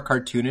distinctly more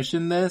cartoonish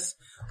in this,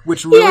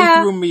 which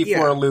really threw me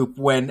for a loop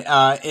when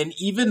an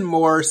even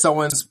more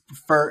someone's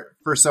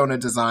persona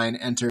design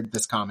entered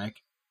this comic.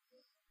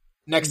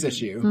 Next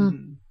issue.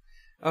 Mm-hmm.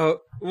 Oh,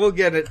 we'll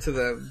get it to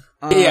them.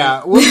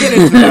 Yeah, we'll get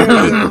into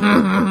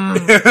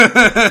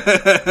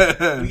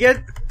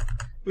that.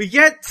 We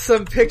get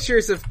some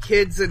pictures of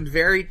kids in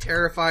very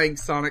terrifying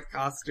Sonic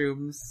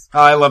costumes. Oh,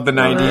 I love the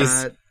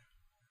 90s.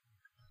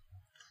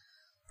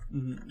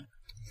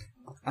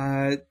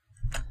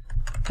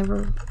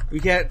 We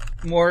get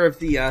more of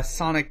the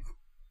Sonic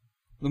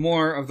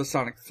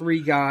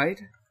 3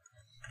 guide.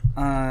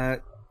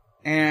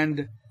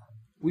 And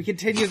we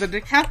continue the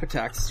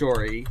Decapitax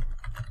story.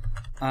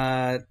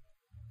 The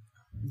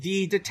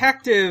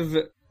detective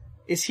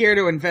is here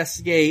to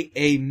investigate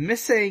a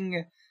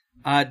missing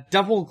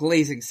double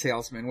glazing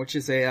salesman, which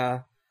is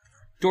a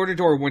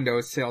door-to-door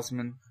windows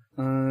salesman.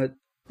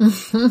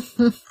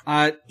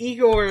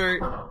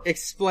 Igor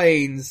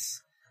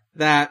explains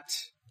that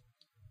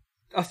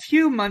a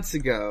few months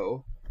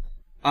ago,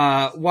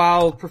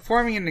 while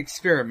performing an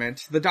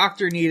experiment, the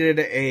doctor needed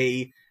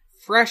a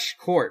fresh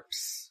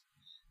corpse.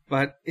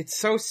 But it's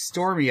so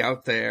stormy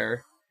out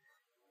there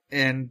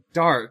and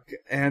dark,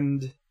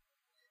 and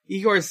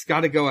Igor's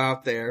gotta go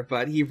out there,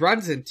 but he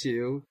runs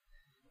into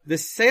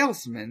this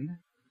salesman,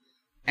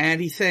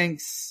 and he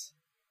thinks,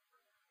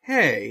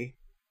 hey,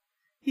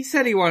 he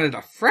said he wanted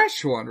a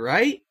fresh one,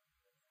 right?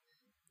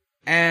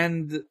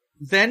 And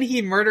then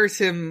he murders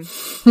him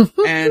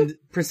and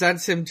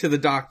presents him to the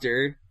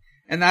doctor,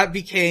 and that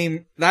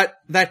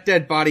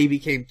dead body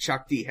became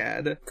Chuck D.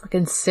 Head.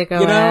 Fucking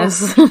sicko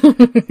ass.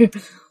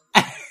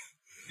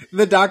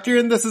 The doctor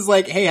in this is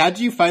like, hey, how'd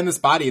you find this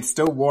body? It's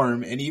still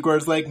warm. And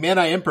Igor's like, man,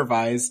 I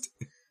improvised.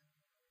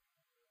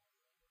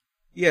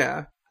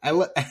 Yeah. He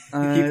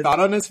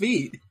thought on his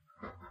feet.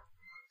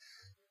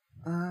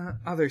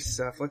 Other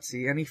stuff. Let's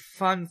see. Any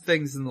fun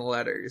things in the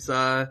letters?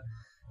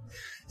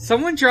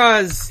 Someone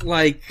draws,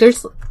 like,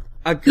 there's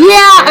a girl.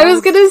 Yeah, I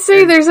was gonna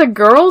say there's a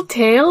girl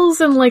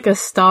Tails in, like, a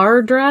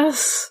star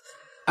dress.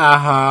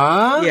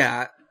 Uh-huh.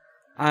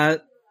 Yeah.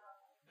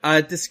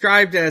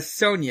 Described as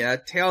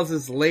Sonia,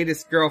 Tails'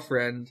 latest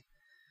girlfriend.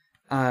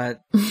 And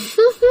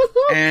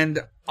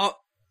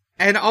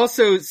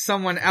also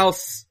someone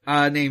else,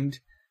 named,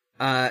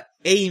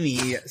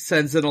 Amy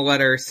sends in a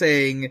letter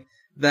saying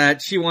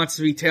that she wants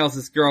to be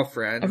Tails'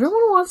 girlfriend.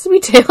 Everyone wants to be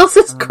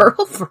Tails'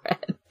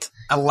 girlfriend.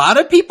 A lot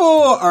of people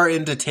are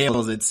into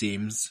Tails, it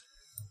seems.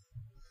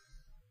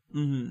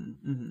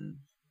 I'm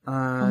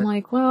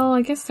like, well,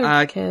 I guess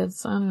they're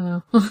kids. I don't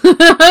know.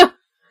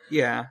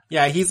 Yeah.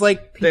 Yeah, he's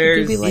like,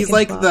 he's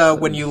like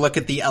when you look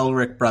at the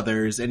Elric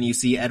brothers and you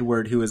see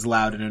Edward who is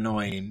loud and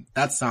annoying,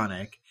 that's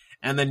Sonic.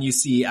 And then you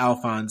see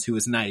Alphonse who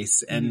is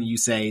nice and you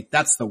say,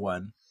 that's the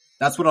one.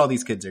 That's what all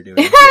these kids are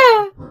doing.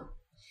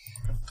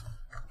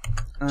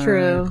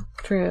 True.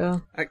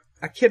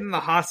 A kid in the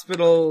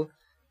hospital,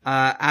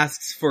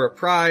 asks for a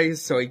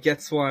prize, so he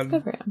gets one.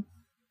 Good for him.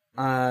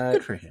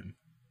 Good for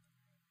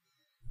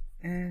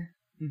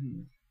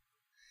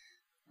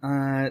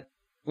him.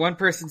 One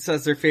person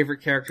says their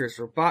favorite character is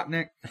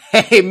Robotnik.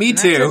 Hey, me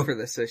too. That's it for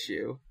this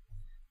issue.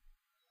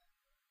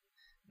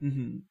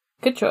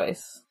 Good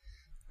choice.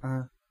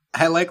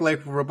 I like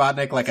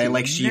Robotnik like I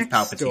like Sheev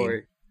Palpatine.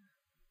 Story.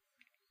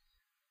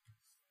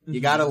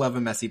 You gotta love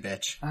a messy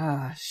bitch.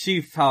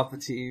 Sheev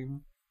Palpatine.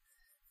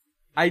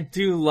 I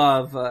do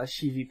love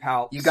Sheevy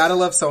Palps. You gotta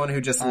love someone who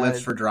just lives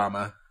for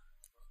drama.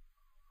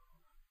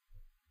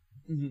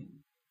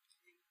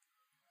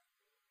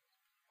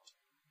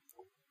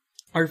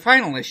 Our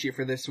final issue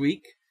for this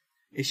week,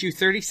 issue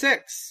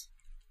 36.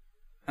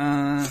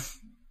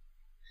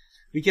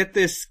 We get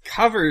this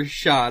cover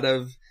shot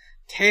of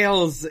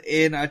Tails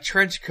in a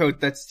trench coat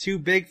that's too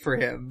big for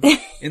him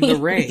in the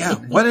rain. Yeah,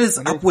 what is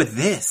up with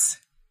this?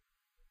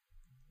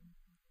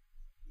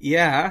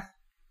 Yeah.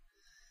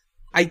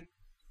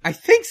 I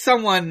think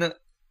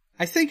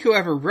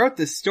whoever wrote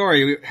this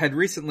story had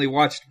recently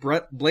watched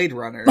Blade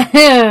Runner.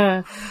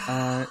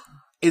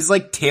 Is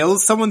like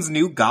Tails someone's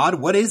new god?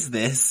 What is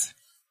this?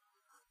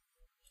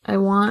 I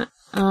want,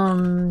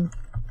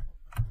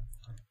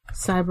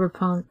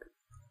 Cyberpunk,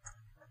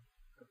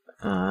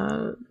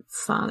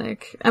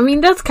 Sonic. I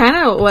mean, that's kind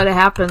of what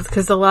happens,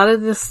 because a lot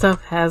of this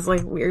stuff has,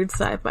 like, weird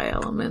sci-fi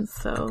elements,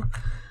 so...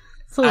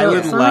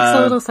 Sonic's a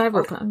little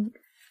cyberpunk.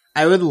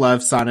 I would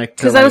love Sonic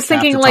to, because I was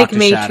thinking, like,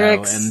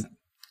 Matrix. And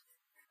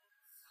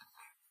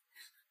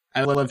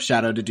I would love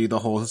Shadow to do the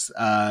whole,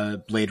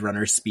 Blade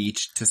Runner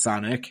speech to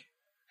Sonic.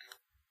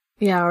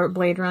 Yeah, or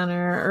Blade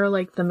Runner, or,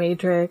 like, The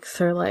Matrix,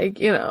 or, like,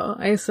 you know,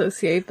 I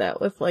associate that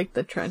with, like,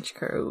 the trench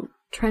coat.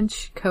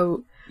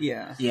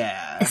 Yeah.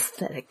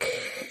 Aesthetic.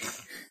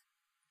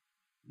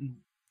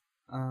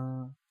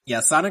 Yeah,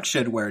 Sonic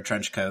should wear a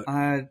trench coat.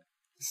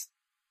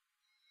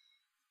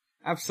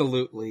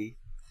 Absolutely.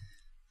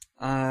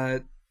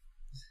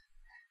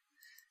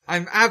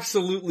 I'm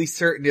absolutely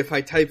certain if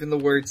I type in the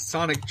word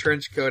Sonic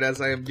trench coat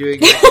as I am doing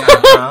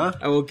right now,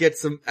 I will get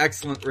some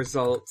excellent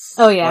results.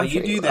 Oh yeah. While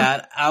you do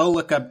that, I'll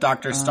look up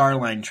Dr.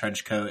 Starline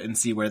trench coat and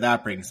see where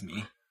that brings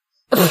me.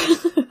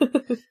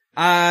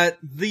 The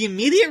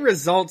immediate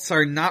results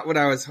are not what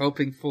I was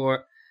hoping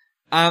for.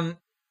 I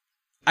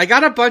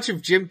got a bunch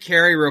of Jim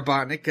Carrey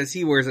Robotnik because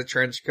he wears a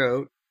trench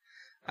coat.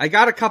 I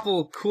got a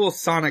couple cool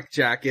Sonic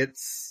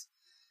jackets.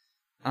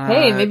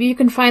 Hey, maybe you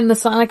can find the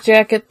Sonic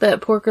jacket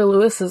that Porker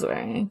Lewis is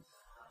wearing.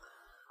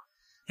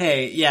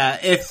 Hey, yeah,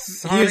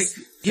 here's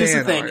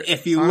the thing.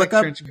 If you look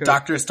up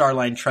Dr.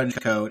 Starline trench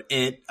coat,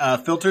 it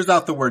filters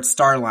out the word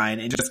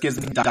Starline and just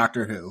gives me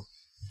Doctor Who.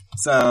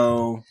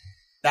 So,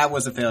 that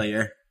was a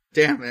failure.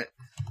 Damn it.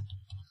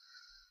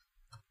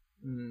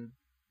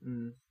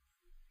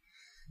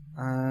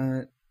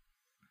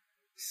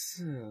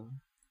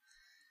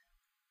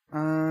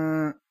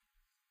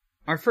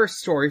 Our first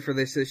story for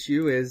this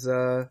issue is,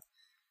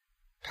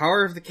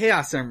 Power of the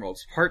Chaos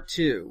Emeralds, Part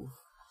 2.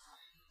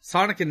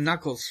 Sonic and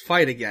Knuckles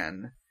fight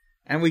again.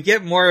 And we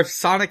get more of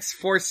Sonic's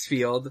force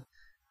field,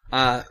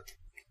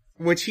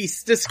 which he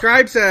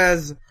describes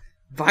as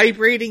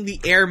vibrating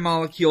the air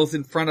molecules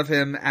in front of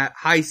him at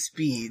high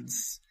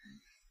speeds.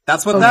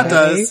 That's what that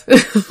does.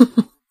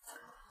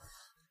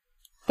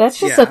 That's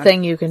just a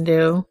thing you can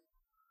do.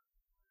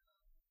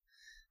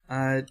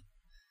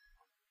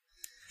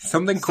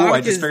 Something cool Sonic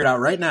I just figured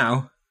out right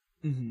now.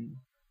 Mm-hmm.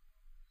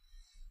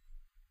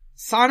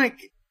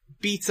 Sonic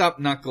beats up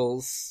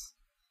Knuckles,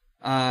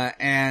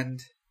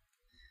 and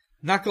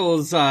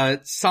Knuckles,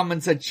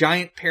 summons a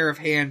giant pair of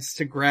hands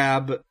to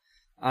grab,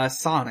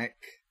 Sonic.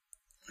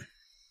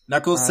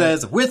 Knuckles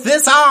says, with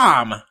this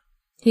arm!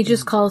 He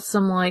just calls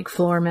them, like,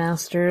 floor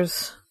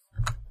masters.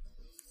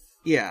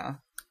 Yeah.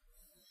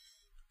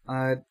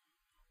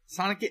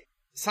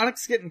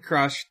 Sonic's getting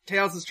crushed.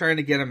 Tails is trying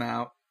to get him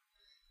out.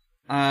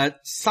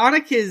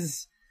 Sonic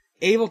is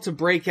able to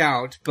break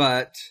out,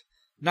 but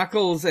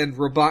Knuckles and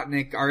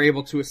Robotnik are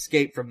able to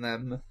escape from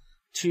them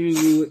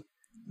to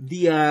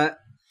the,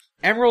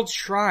 Emerald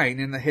Shrine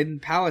in the Hidden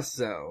Palace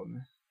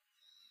Zone.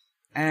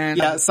 And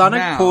yeah,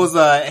 Sonic pulls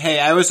hey,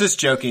 I was just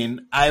joking.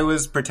 I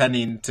was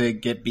pretending to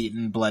get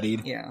beaten,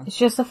 bloodied. Yeah. It's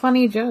just a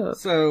funny joke.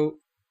 So,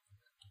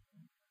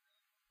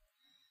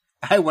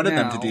 I wanted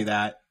them to do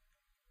that.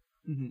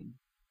 Mm-hmm.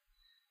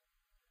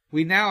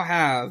 We now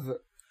have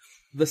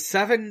the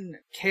 7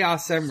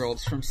 Chaos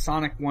Emeralds from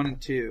Sonic 1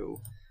 and 2.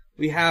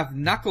 We have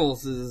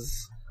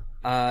Knuckles'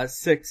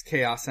 6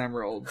 Chaos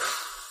Emeralds.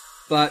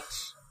 But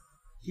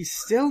he's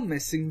still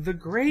missing the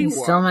gray one.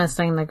 He's still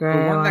missing the gray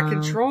one. The one that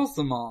controls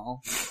them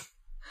all.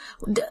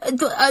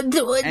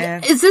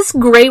 Is this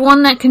gray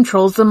one that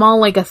controls them all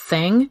like a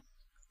thing?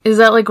 Is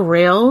that like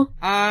real?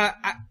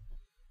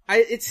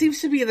 It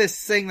seems to be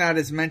this thing that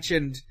is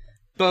mentioned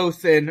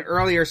both in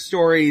earlier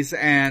stories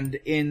and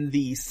in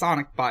the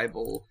Sonic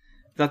Bible.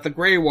 That the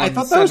gray one, I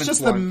thought that was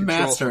just the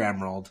Master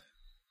Emerald.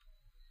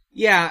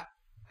 Yeah,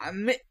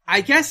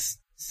 I guess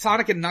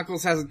Sonic and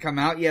Knuckles hasn't come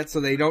out yet, so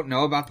they don't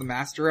know about the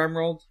Master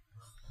Emerald.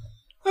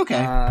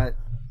 Okay.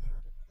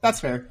 That's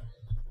fair.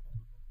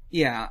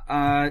 Yeah,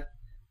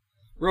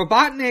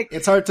 Robotnik...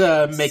 It's hard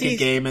to make a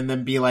game and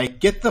then be like,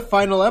 get the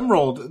final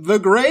emerald, the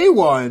gray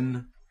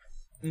one!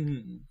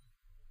 Mm-hmm.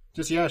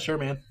 Just, yeah, sure,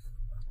 man.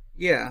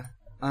 Yeah,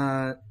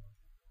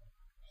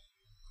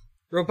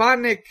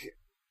 Robotnik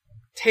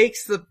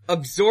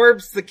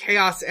absorbs the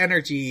chaos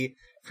energy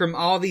from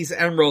all these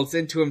emeralds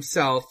into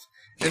himself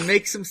and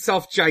makes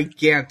himself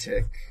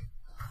gigantic.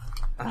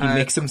 He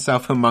makes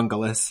himself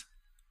homunculus.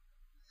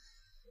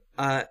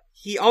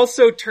 He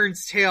also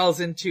turns Tails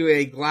into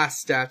a glass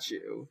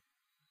statue.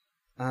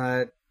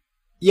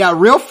 Yeah,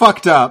 real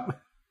fucked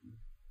up.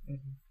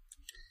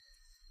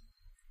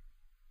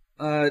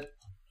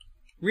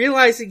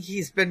 Realizing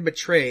he's been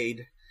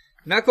betrayed,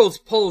 Knuckles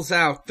pulls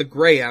out the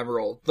gray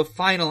emerald, the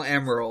final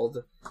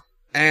emerald,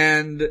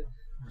 and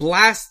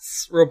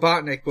blasts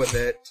Robotnik with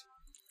it,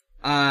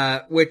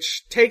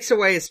 which takes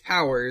away his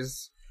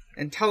powers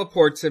and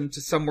teleports him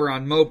to somewhere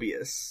on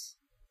Mobius.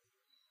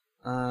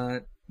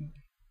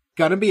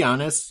 Gotta be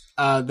honest,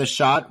 the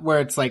shot where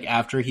it's like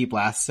after he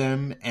blasts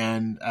him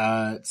and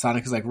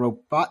Sonic is like,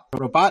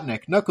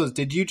 Robotnik, Knuckles,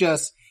 did you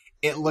just...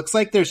 It looks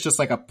like there's just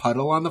like a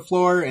puddle on the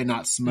floor and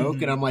not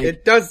smoke, and I'm like,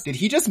 it does. Did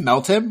he just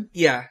melt him?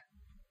 Yeah.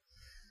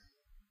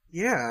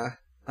 Yeah.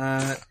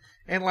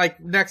 And like,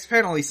 next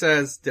panel he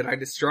says, did I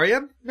destroy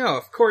him? No,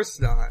 of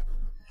course not.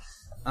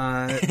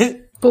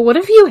 But what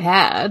if you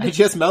had? I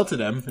just melted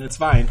him, and it's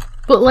fine.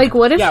 But like,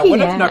 what if yeah, he what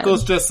had? if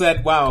Knuckles just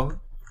said,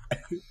 wow.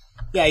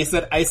 Yeah, he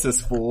said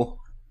ISIS fool.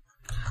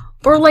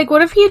 Or like,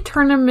 what if he had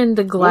turned him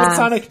into glass?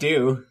 What did Sonic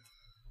do?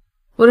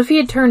 What if he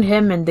had turned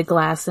him into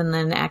glass and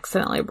then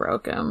accidentally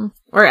broke him?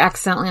 Or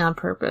accidentally on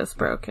purpose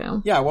broke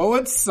him? Yeah, what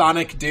would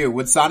Sonic do?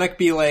 Would Sonic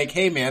be like,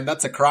 hey man,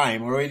 that's a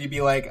crime? Or would he be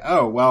like,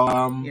 oh,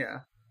 well, yeah.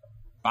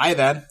 Bye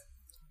then.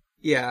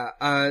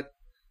 Yeah,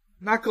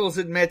 Knuckles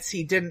admits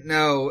he didn't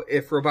know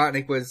if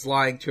Robotnik was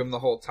lying to him the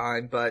whole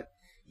time, but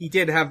he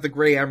did have the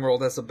Grey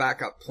Emerald as a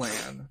backup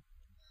plan.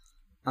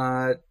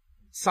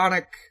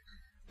 Sonic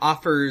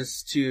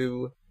offers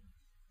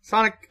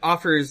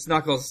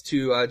Knuckles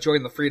to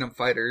join the Freedom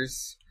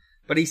Fighters,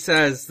 but he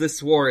says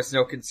this war is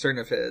no concern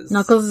of his.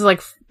 Knuckles is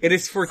like, it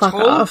is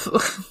foretold.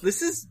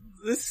 This is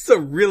a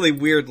really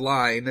weird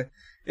line.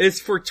 It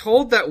is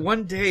foretold that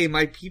one day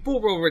my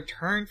people will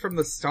return from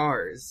the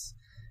stars,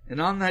 and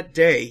on that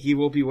day he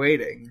will be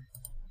waiting.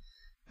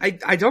 I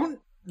don't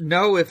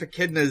know if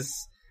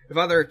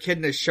other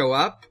echidnas show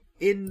up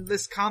in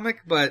this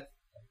comic, but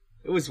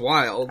it was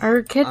wild.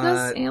 Are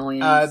echidnas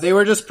aliens? They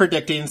were just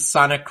predicting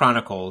Sonic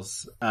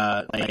Chronicles.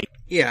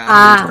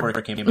 Yeah.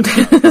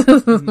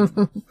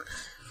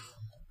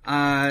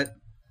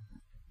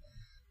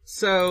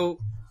 So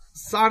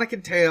Sonic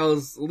and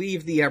Tails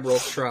leave the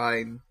Emerald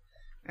Shrine,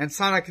 and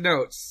Sonic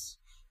notes,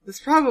 this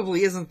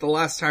probably isn't the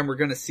last time we're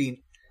gonna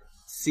see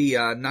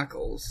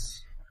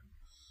Knuckles.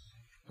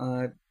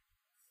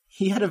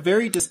 He had a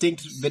very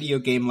distinct video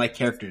game-like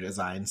character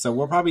design, so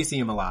we'll probably see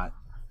him a lot.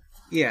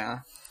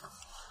 Yeah.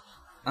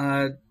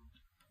 In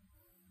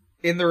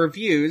the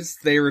reviews,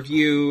 they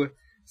review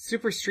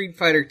Super Street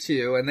Fighter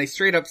 2, and they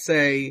straight up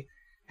say,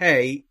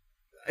 hey,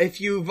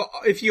 if you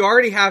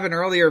already have an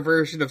earlier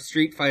version of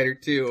Street Fighter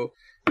 2,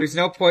 there's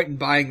no point in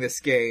buying this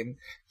game.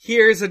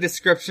 Here's a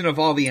description of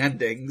all the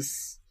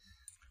endings.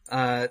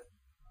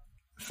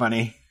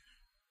 Funny.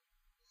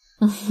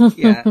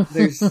 Yeah,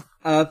 there's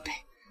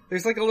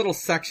like a little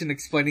section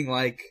explaining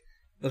like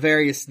the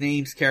various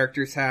names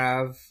characters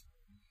have.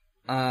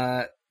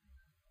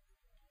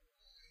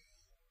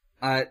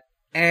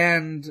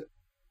 And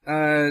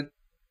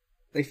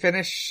they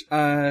finish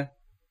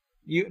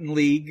Mutant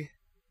League.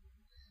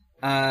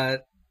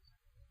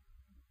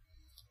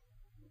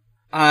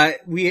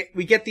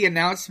 We get the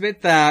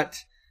announcement that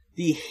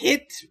the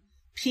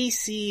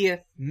the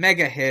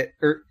mega hit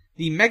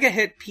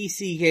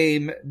PC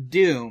game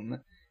Doom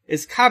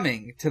is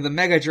coming to the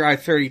Mega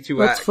Drive 32X.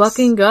 Let's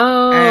fucking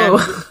go!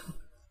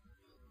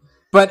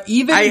 But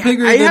even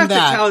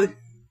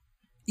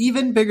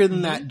bigger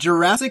than that,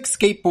 Jurassic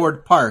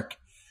Skateboard Park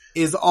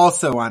is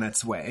also on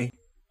its way.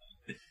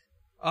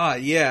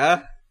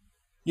 Yeah.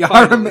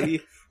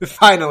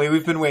 Finally,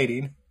 we've been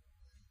waiting.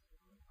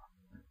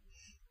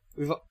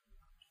 We've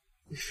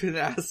been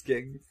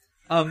asking.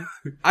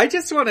 I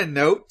just want to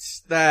note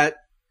that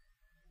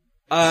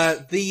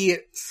the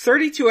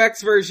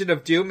 32X version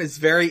of Doom is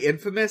very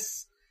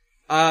infamous,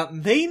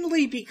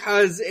 mainly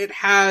because it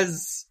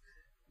has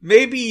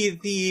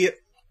maybe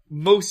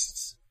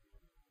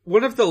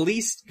one of the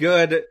least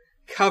good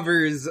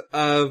covers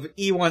of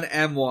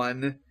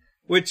E1M1,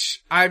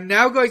 which I'm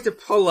now going to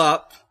pull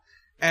up,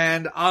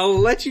 and I'll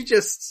let you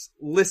just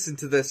listen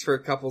to this for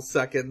a couple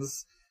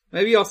seconds.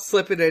 Maybe I'll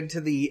slip it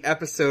into the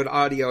episode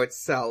audio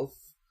itself.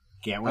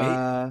 Can't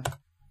wait.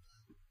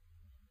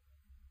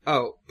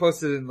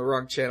 Posted in the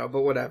wrong channel,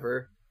 but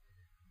whatever.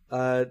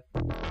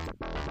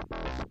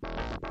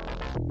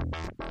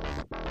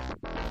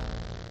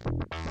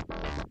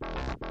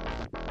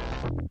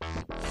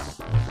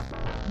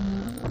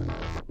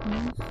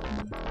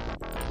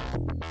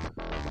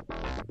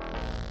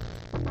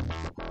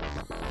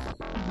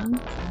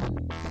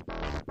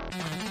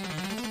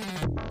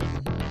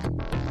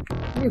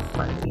 Very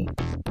funny.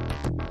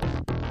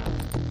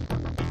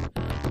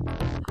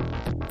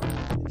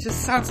 It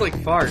just sounds like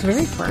farts. It's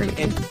very funny.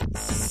 It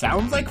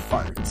sounds like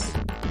farts.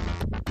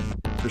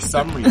 For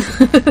some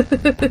reason.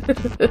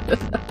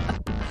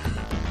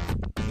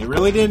 They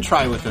really didn't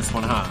try with this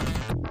one, huh?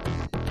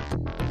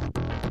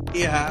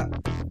 Yeah.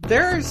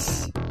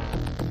 There's...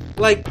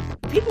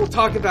 people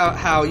talk about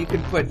how you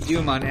can put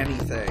Doom on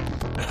anything.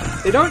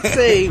 They don't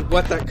say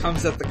what that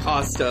comes at the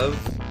cost of.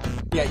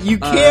 Yeah, you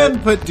can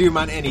put Doom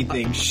on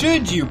anything.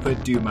 Should you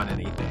put Doom on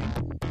anything?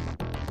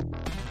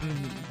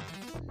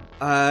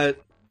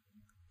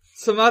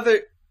 Some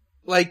other,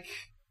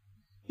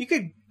 you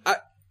could,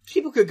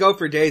 people could go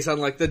for days on,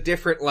 the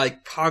different,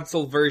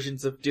 console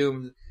versions of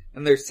Doom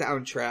and their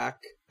soundtrack.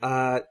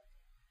 The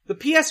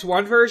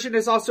PS1 version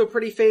is also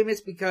pretty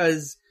famous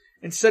because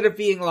instead of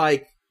being,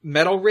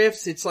 metal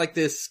riffs, it's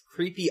this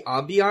creepy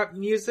ambient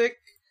music.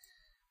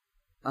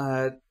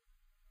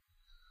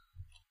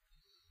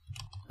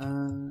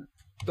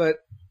 But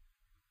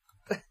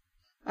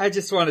I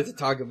just wanted to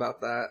talk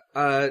about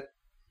that.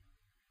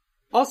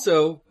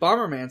 Also,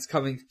 Bomberman's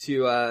coming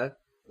to, the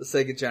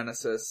Sega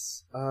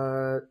Genesis.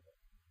 Let's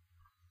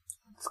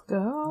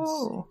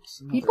go.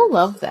 People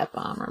love that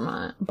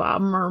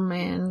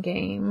Bomberman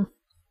game.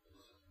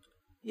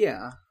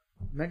 Yeah.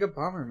 Mega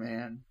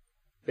Bomberman.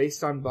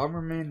 Based on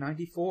Bomberman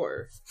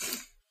 94.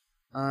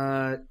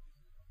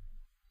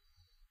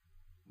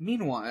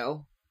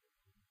 Meanwhile,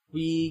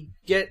 we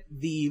get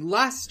the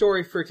last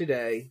story for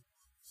today.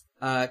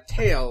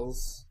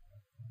 Tails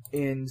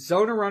in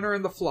Zona Runner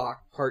and the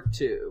Flock Part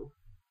 2.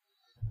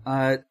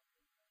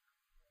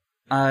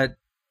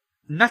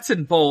 Nuts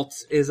and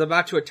Bolts is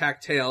about to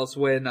attack Tails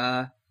when,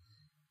 a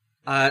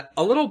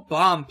little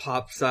bomb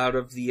pops out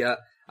of a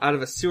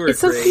sewer grate. It's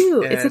so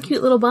cute. It's a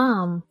cute little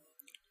bomb.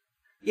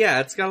 Yeah,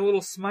 it's got a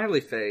little smiley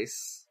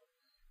face.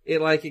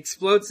 It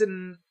explodes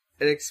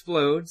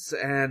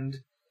and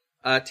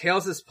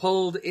Tails is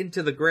pulled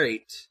into the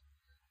grate.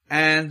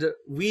 And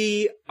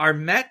we are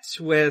met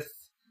with,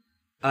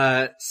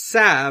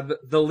 Sab,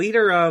 the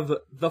leader of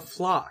the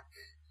Flock.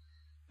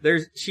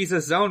 She's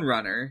a zone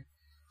runner.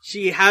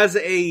 She has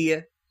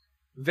a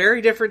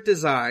very different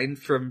design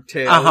from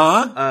Tails.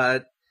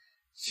 Uh-huh.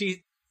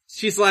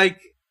 She's like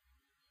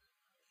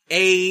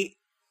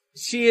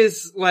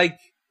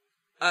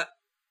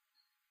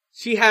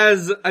she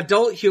has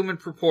adult human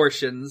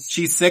proportions.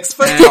 She's 6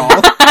 foot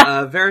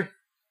tall. Very.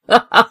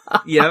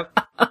 Yep.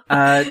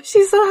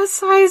 She's the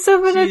size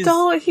of an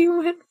adult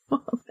human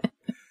woman.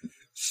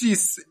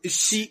 She's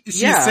 6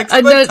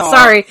 foot tall.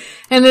 Sorry,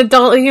 an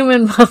adult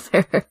human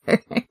mother.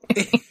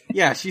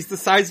 Yeah, she's the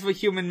size of a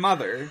human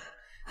mother.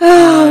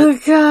 Oh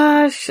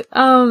gosh.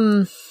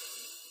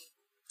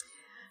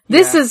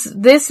 This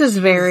is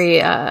very,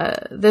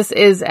 this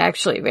is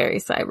actually very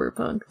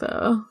cyberpunk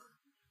though.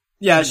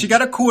 Yeah, she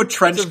got a cool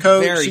trench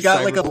coat. She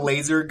got a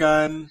laser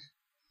gun.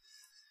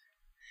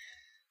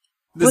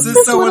 This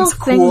is someone's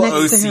cool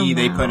OC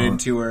they put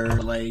into her,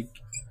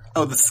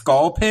 the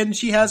skull pin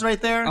she has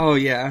right there? Oh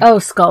yeah. Oh,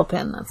 skull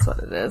pin, that's what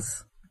it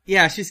is.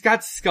 Yeah, she's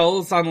got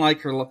skulls on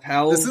her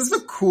lapels. This is the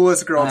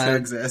coolest girl to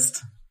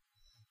exist.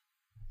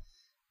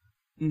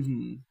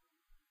 Mm-hmm.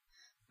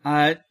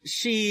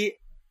 She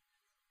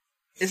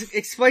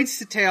explains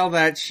to Tail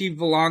that she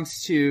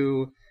belongs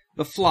to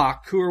the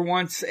Flock, who were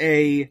once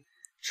a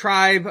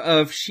tribe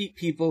of sheep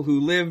people who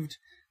lived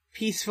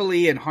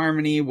peacefully in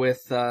harmony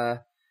with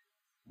the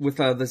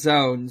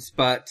zones,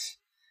 but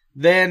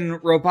then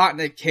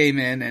Robotnik came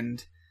in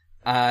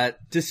and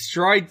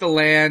destroyed the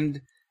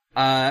land,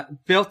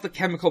 built the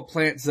chemical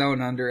plant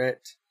zone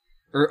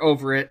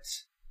over it,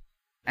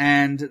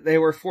 and they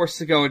were forced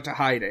to go into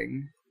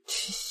hiding.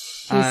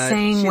 She's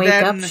saying, wake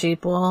up,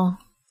 sheeple.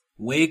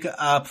 Wake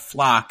up,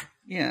 Flock.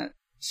 Yeah,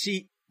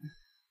 she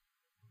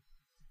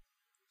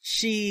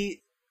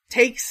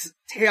takes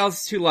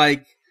Tails to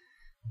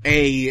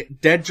a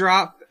dead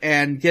drop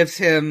and gives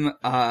him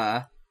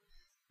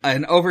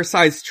an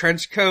oversized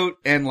trench coat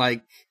and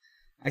I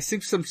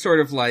assume some sort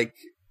of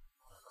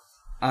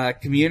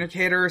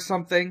communicator or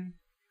something.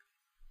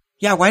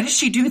 Yeah, why does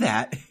she do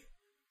that?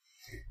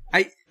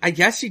 I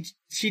guess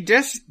she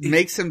just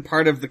makes him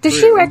part of the crew. Does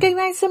she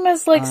recognize him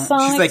as Sonic's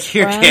She's like,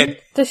 here, friend?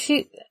 kid. Does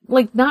she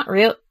not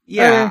real?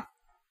 Yeah.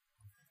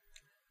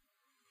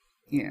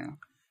 Yeah.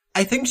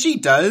 I think she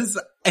does.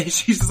 And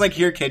she's just like,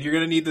 here, kid, you're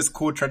gonna need this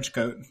cool trench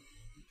coat.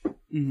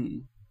 Mm-hmm.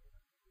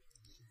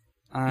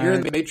 You're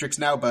in the Matrix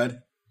now,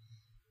 bud.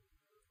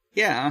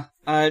 Yeah.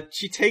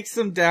 She takes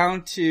them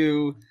down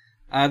to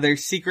their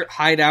secret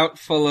hideout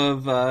full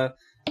of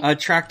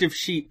attractive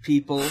sheep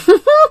people.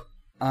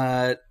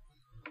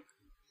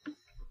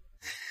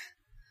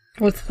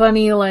 With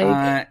funny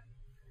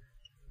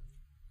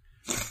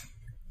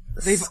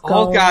they've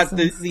all got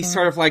these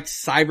sort of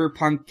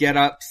cyberpunk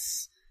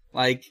get-ups.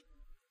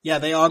 Yeah,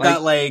 they all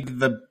got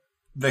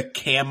the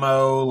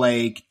camo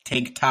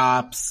tank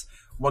tops.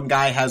 One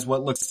guy has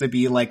what looks to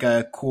be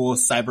a cool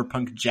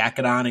cyberpunk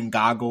jacket on and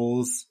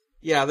goggles.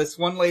 Yeah, this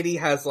one lady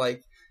has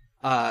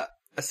a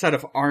set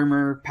of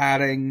armor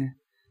padding,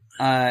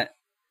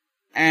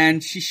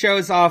 and she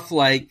shows off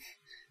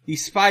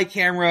these spy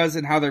cameras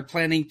and how they're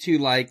planning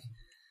to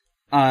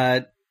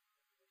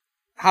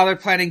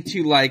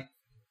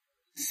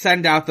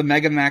send out the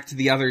Megamac to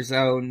the other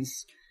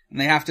zones, and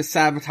they have to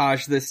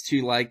sabotage this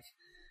to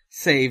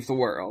save the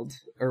world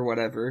or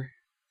whatever.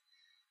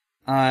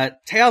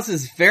 Tails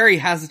is very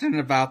hesitant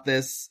about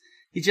this.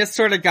 He just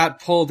sort of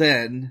got pulled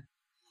in.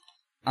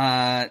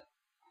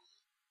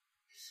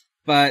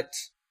 But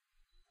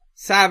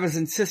Sab is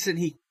insistent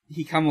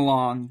he come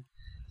along.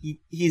 He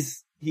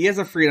is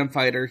a freedom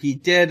fighter. He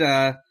did,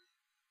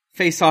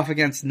 face off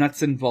against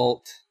Nuts and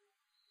Bolt.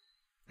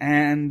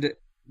 And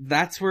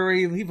that's where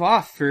we leave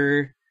off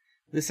for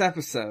this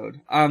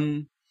episode.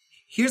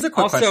 Here's a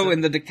quick question. Also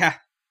in the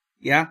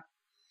yeah?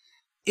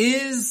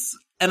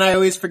 And I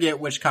always forget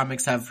which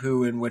comics have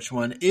who and which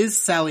one. Is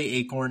Sally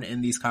Acorn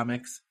in these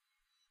comics?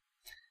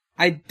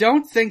 I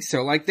don't think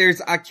so.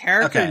 There's a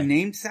character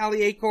named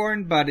Sally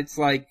Acorn, but it's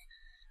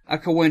a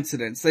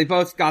coincidence. They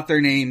both got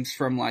their names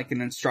from, like,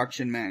 an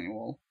instruction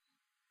manual.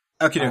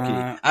 Okay.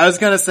 I was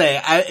gonna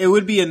say, it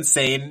would be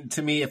insane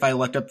to me if I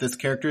looked up this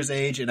character's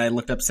age and I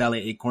looked up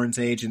Sally Acorn's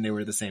age and they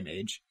were the same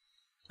age.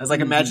 I was like,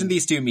 imagine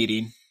these two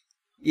meeting.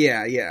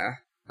 Yeah.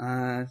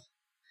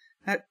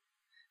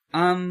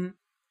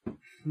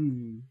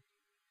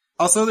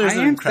 Also, there's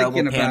an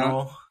incredible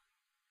panel.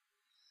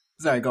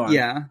 Sorry, go on.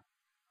 Yeah.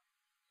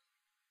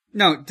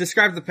 No,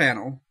 describe the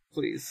panel,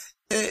 please.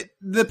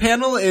 The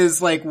panel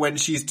is like when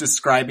she's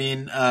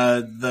describing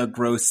the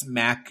gross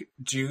Mac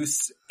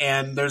juice,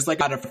 and there's like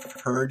a lot of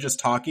her just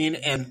talking,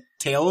 and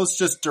Tails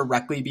just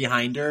directly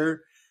behind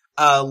her,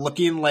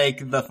 looking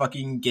like the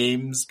fucking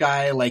games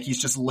guy, like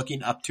he's just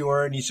looking up to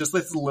her, and he's just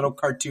this little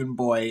cartoon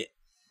boy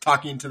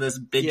talking to this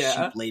big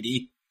sheep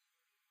lady.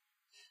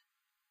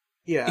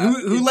 Yeah.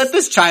 Who let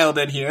this child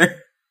in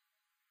here?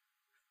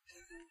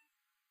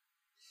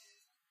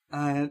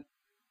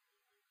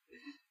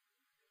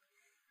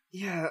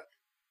 Yeah.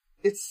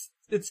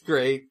 It's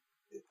great.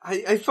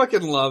 I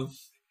fucking love.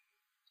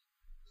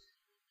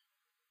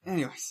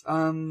 Anyways,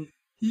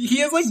 he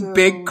has like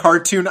big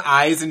cartoon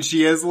eyes, and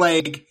she has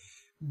like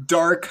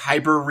dark,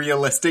 hyper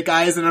realistic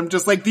eyes, and I'm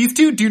just like, these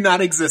two do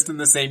not exist in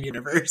the same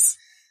universe.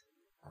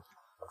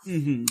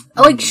 Mm-hmm.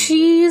 Like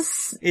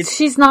she's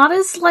not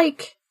as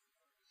like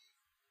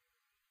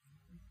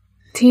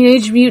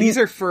Teenage Mutant. These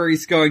are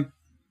furries going.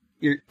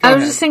 I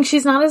was just saying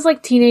she's not as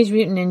like Teenage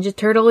Mutant Ninja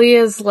Turtle-y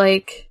as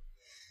like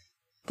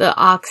the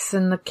ox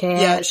and the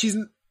cat.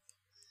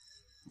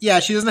 Yeah,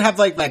 she doesn't have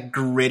like that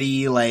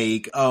gritty,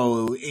 like,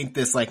 oh, ain't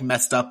this like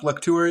messed up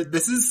look to her.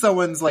 This is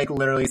someone's like,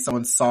 literally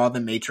someone saw The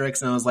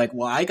Matrix and was like,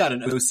 well, I got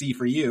an OC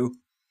for you.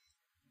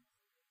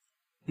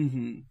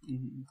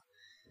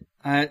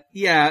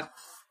 Yeah,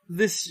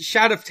 this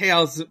shot of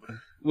Tails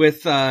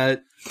with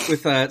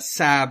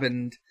Sab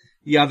and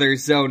the other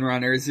Zone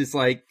Runners is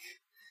like,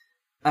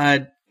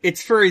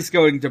 it's furries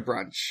going to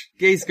brunch.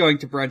 Gay's going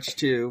to brunch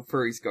too.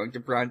 Furry's going to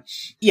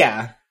brunch.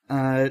 Yeah.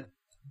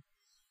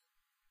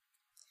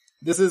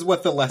 This is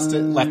what the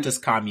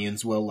leftist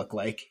communes will look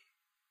like.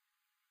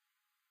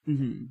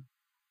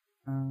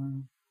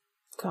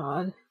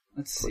 God.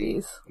 Let's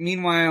please. See.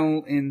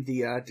 Meanwhile, in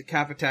the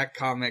Decapitak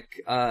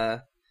comic,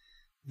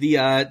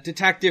 the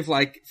detective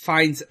like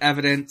finds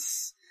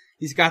evidence.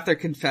 He's got their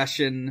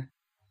confession.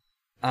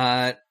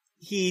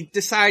 He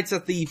decides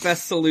that the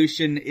best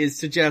solution is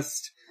to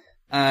just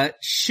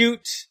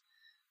shoot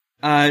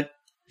at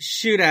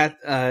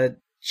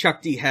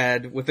Chuck D.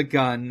 Head with a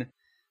gun,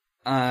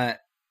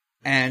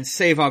 and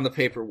save on the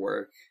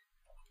paperwork.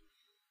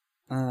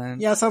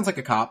 Yeah, sounds like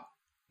a cop.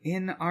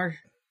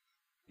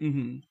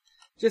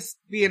 Just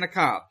being a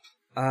cop.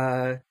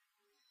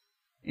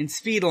 In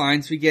Speed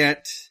Lines, we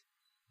get,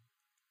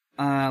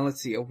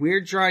 let's see, a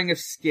weird drawing of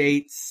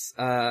skates,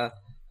 a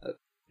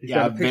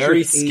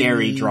very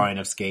scary drawing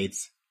of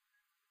skates.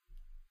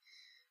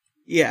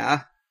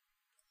 Yeah.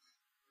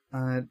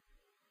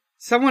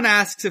 Someone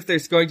asks if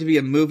there's going to be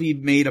a movie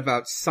made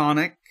about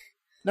Sonic.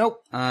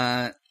 Nope.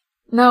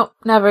 No,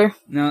 never.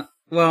 No,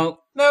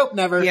 well. Nope,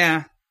 never.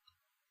 Yeah.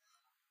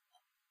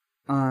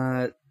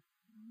 Let's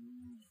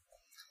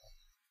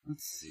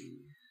see.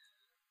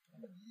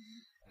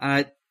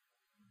 Do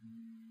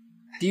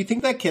you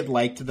think that kid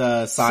liked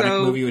the Sonic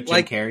movie with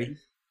Jim Carrey?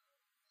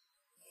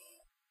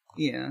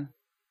 Yeah.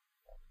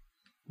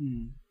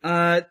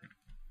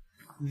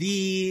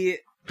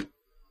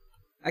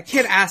 A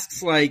kid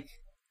asks, like,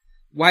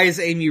 why is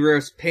Amy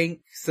Rose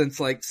pink? Since,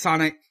 like,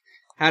 Sonic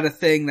had a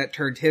thing that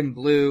turned him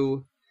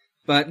blue.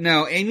 But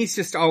no, Amy's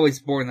just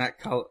always born that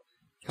color.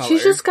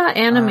 She's just got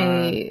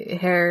anime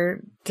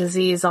hair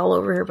disease all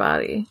over her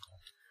body.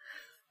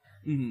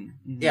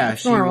 Yeah,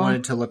 she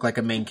wanted to look like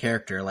a main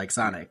character, like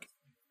Sonic.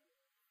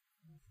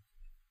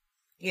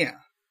 Yeah.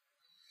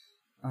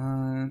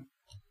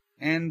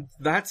 And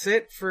that's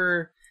it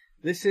for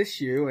this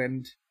issue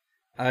and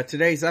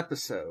today's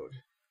episode.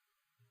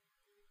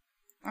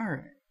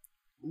 Alright.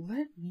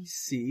 Let me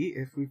see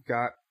if we've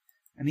got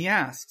any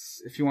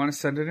asks. If you want to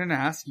send in an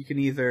ask, you can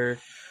either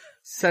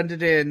send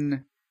it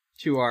in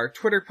to our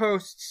Twitter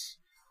posts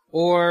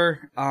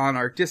or on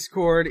our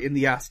Discord in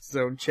the Ask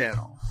Zone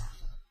channel.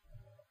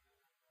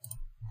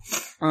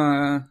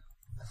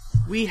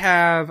 We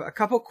have a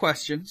couple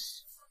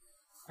questions.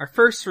 Our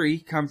first three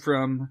come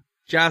from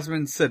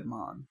Jasmine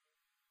Sidmon.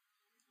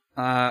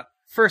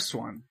 First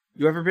one.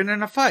 You ever been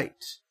in a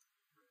fight?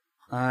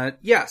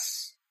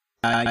 Yes.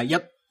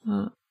 Yep.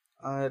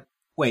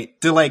 Wait,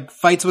 do like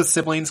fights with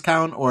siblings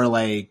count, or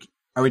like,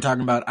 are we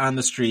talking about on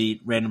the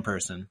street, random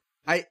person?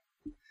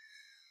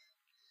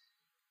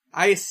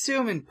 I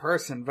assume in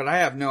person, but I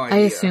have no idea.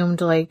 I assumed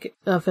like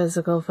a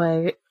physical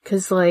fight,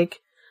 cause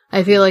like,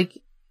 I feel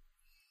like,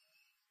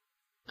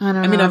 I don't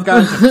know. I mean, I've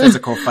gotten into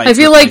physical fights. I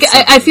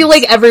feel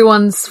like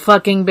everyone's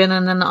fucking been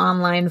in an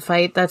online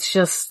fight. That's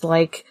just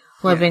like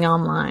living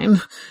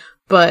online.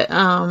 But,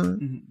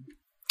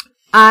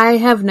 I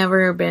have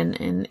never been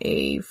in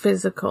a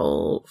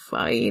physical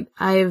fight.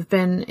 I've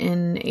been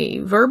in a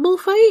verbal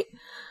fight,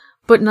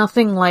 but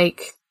nothing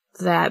like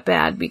that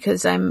bad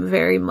because I'm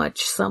very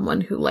much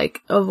someone who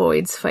like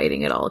avoids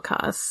fighting at all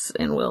costs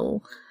and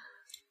will,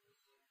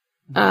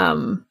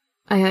 I'm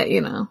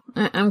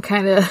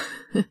kind of,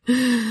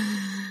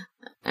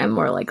 I'm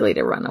more likely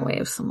to run away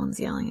if someone's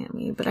yelling at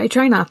me, but I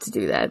try not to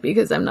do that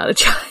because I'm not a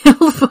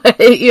child, but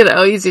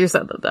easier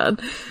said than done.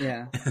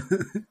 Yeah.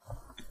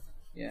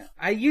 Yeah.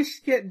 I used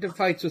to get into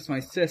fights with my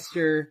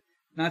sister,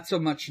 not so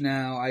much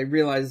now. I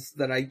realize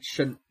that I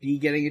shouldn't be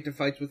getting into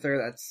fights with her.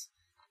 That's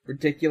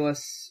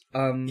ridiculous.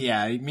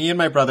 Yeah, me and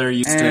my brother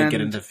used to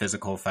get into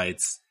physical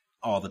fights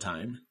all the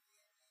time.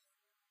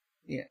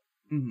 Yeah.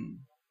 Mm-hmm.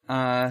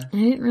 I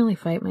didn't really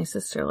fight my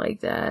sister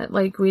like that.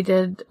 Like we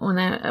did when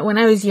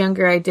I was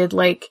younger, I did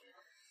like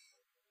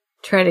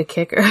try to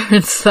kick her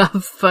and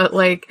stuff, but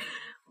like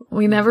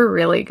we never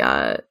really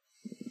got,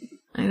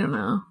 I don't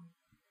know,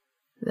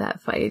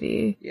 that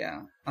fighty.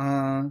 Yeah.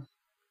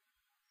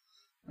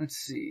 Let's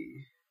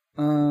see.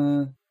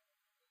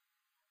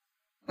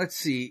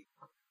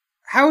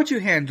 How would you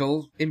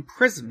handle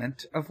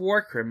imprisonment of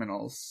war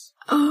criminals?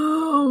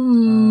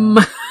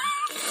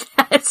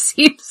 That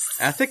seems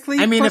ethically.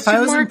 I mean, if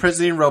I was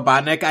imprisoning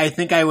Robotnik, I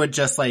think I would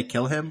just like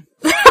kill him.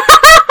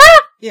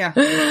 Yeah.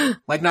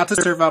 Like, not to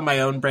serve out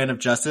my own brand of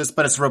justice,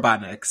 but it's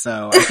Robotnik,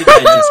 so I think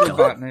I'd just kill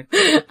him.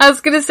 I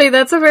was gonna say,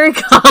 that's a very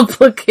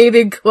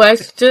complicated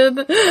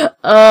question,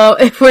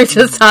 if we're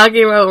just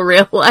talking about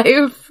real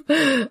life.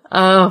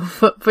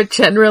 But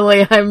generally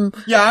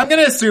Yeah, I'm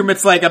gonna assume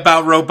it's like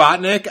about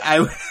Robotnik.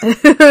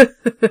 If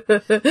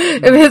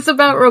it's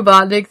about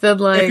Robotnik, then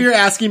like... If you're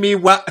asking me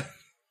what...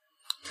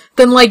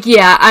 Then like,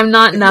 yeah, I'm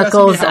not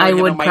Knuckles, I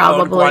would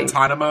probably...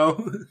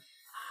 Guantanamo.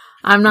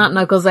 I'm not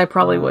Knuckles, I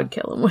probably would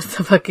kill him with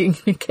the fucking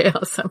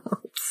Chaos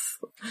Emeralds.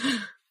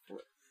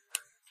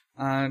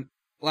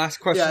 Last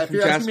question. Yeah, if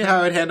you're asking me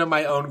how I'd handle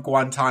my own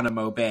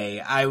Guantanamo Bay,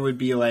 I would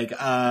be like,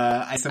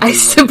 I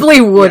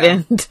simply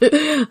wouldn't.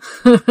 Yeah.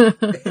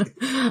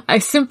 I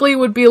simply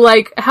would be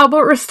like, how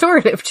about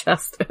restorative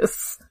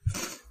justice?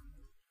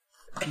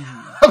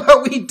 How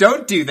about we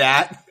don't do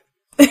that?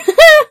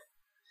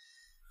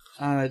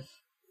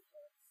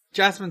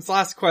 Jasmine's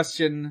last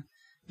question.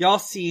 Y'all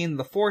seen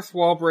the fourth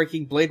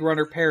wall-breaking Blade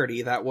Runner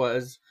parody that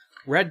was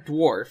Red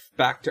Dwarf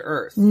Back to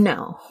Earth?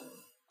 No.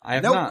 I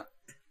have not.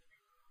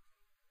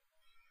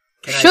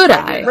 Should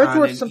I? Red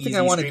Dwarf's something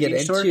I want to get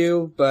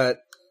into, but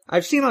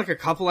I've seen like a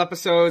couple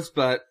episodes,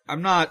 but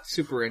I'm not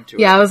super into it.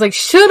 Yeah, I was like,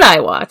 should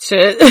I watch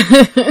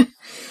it?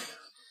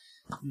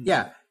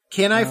 Yeah.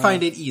 Can I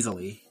find it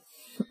easily?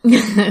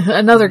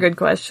 Another good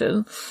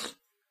question.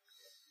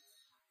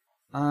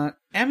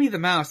 Emmy the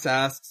Mouse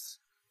asks,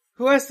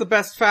 who has the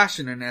best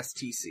fashion in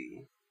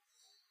STC?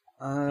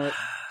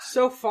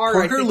 So far,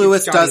 Porker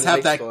Lewis does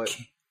have that.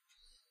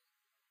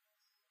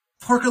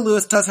 Porker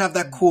Lewis does have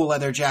that cool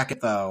leather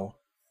jacket, though.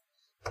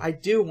 I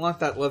do want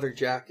that leather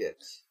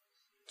jacket.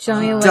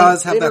 Johnny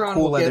does have that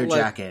cool leather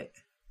jacket.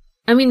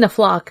 I mean, the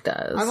Flock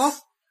does. I'm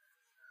also...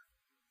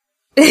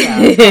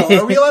 Yeah.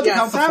 Are we allowed to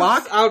count the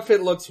Flock?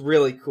 Outfit looks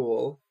really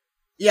cool.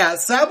 Yeah,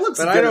 Sab looks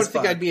good but I don't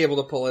think I'd be able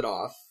to pull it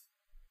off.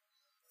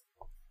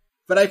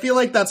 But I feel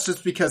like that's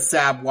just because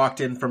Sab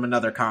walked in from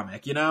another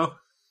comic, you know?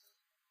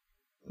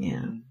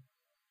 Yeah.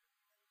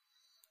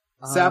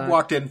 Sab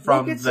walked in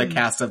from the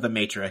cast of The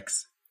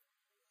Matrix.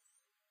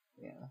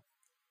 Yeah.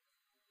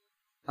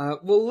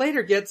 We'll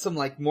later get some,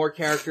 like, more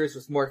characters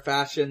with more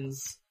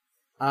fashions.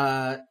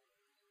 I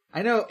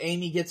know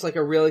Amy gets, like,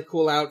 a really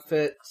cool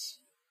outfit,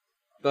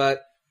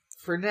 but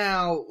for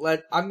now,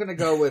 I'm gonna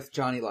go with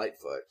Johnny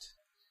Lightfoot.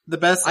 The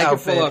best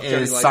outfit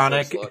is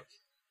Sonic.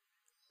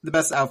 The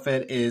best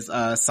outfit is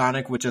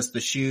Sonic with just the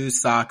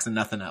shoes, socks, and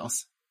nothing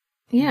else.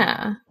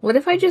 Yeah. What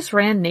if I just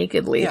ran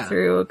nakedly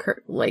through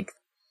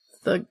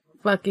the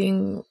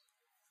fucking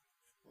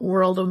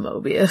world of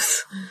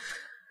Mobius?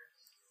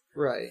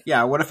 Right.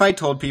 Yeah, what if I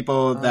told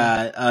people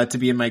that to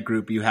be in my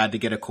group you had to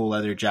get a cool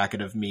leather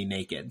jacket of me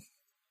naked?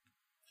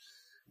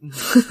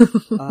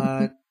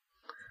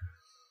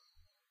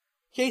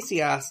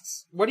 Casey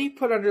asks, what do you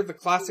put under the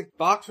classic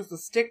box with the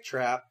stick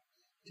trap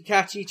to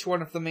catch each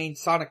one of the main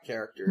Sonic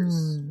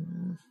characters?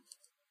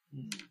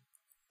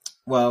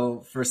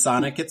 Well, for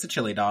Sonic, it's a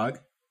chili dog.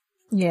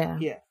 Yeah.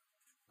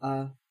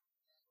 Yeah.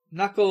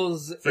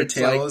 Knuckles, for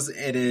Tails,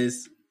 it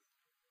is...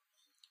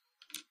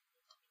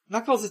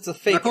 Knuckles, it's a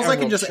fake Knuckles, I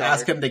can just shard.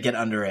 ask him to get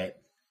under it.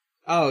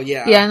 Oh,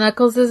 yeah. Yeah,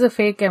 Knuckles is a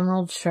fake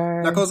emerald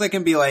shard. Knuckles, I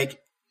can be like...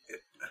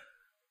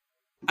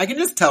 I can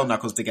just tell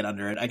Knuckles to get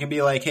under it. I can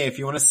be like, hey, if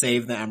you want to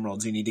save the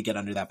emeralds, you need to get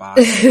under that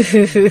box.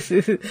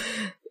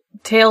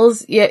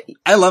 Tails, yeah.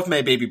 I love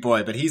my baby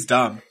boy, but he's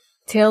dumb.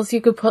 Tails, you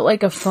could put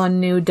like a fun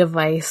new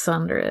device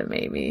under it,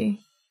 maybe.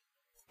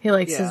 He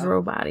likes his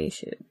robot-y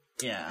shit.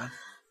 Yeah.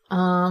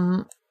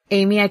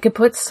 Amy, I could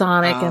put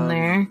Sonic in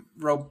there.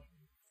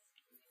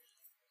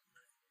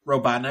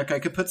 Robotnik, I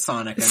could put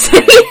Sonic in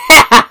there.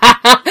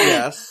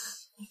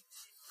 Yes.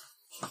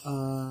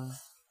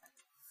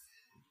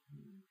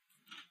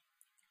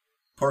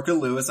 Porker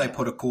Lewis, I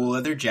put a cool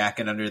leather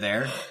jacket under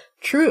there.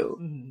 True.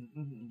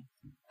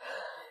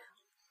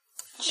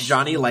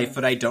 Johnny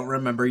Lightfoot, I don't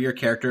remember your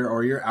character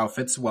or your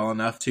outfits well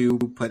enough to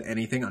put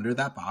anything under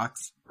that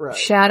box. Right.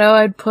 Shadow,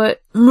 I'd put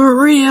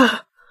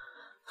Maria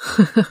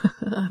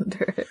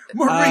under it.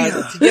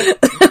 Maria!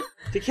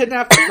 To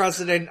kidnap the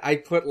president,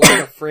 I'd put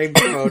like a framed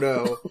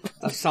photo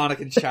of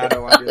Sonic and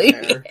Shadow under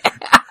there.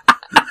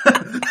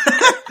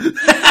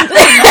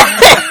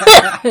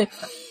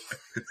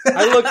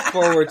 I look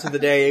forward to the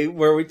day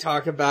where we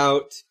talk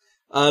about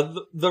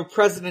the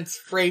president's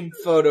framed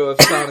photo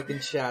of Sonic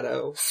and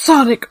Shadow.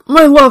 Sonic,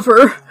 my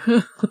lover!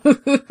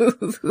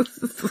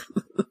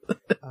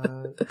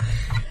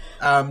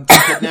 To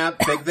kidnap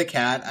Big the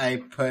Cat,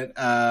 I put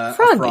a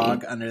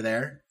frog under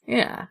there.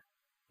 Yeah.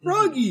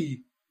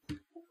 Froggy!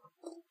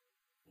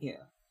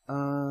 Yeah.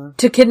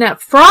 To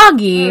kidnap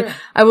Froggy,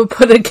 I would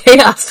put a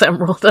Chaos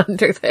Emerald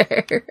under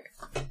there.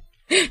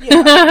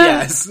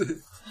 Yes.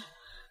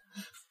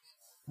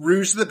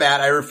 Rouge the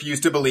Bat, I refuse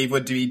to believe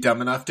would be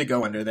dumb enough to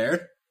go under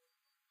there.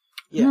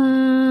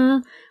 Yeah.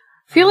 I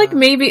feel like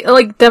maybe,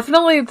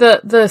 definitely the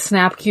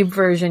Snapcube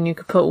version you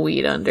could put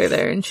Weed under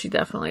there, and she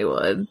definitely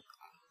would.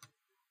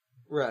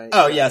 Right.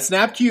 Oh yeah,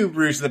 Snapcube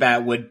Rouge the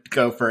Bat would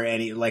go for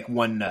any,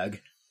 one nug.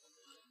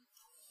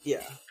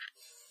 Yeah.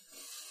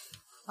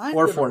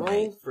 Or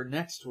Fortnite. For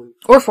next week.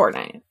 Or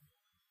Fortnite.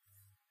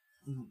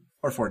 Mm-hmm.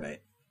 Or Fortnite.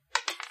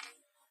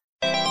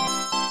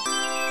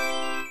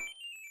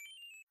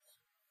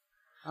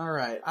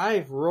 Alright,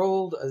 I've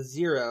rolled a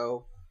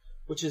 0,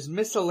 which is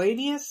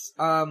miscellaneous.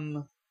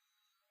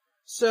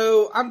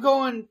 So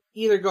I'm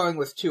either going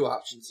with two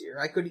options here.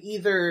 I could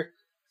either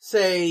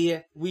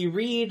say we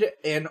read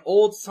an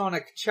old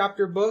Sonic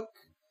chapter book,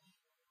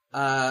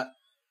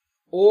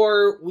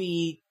 or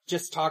we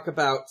just talk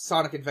about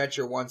Sonic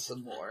Adventure 1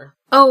 some more.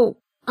 Oh,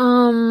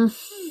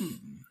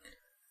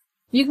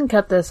 you can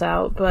cut this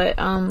out, but,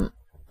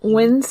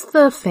 when's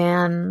the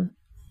fan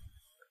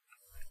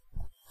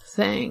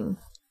thing?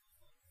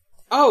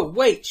 Oh,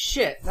 wait,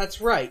 shit,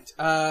 that's right.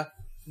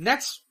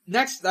 Next,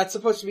 that's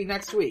supposed to be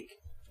next week.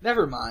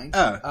 Never mind.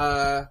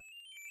 Oh.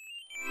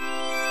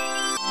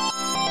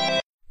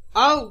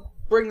 I'll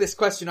bring this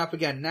question up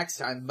again next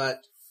time, but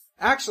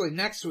actually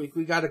next week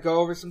we gotta go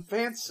over some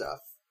fan stuff.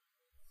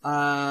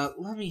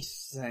 Let me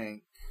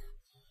think.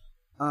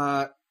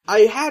 I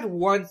had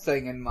one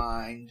thing in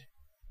mind.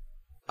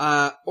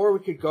 Or we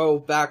could go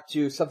back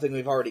to something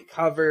we've already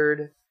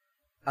covered.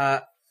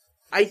 I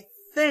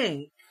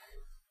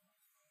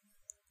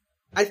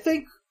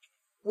think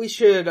we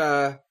should,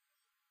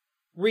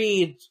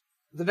 read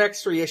the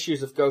next 3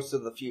 issues of Ghosts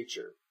of the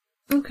Future.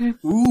 Okay.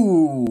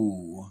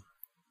 Ooh.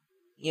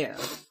 Yeah.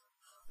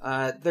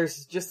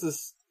 There's just the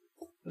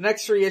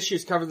next 3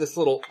 issues cover this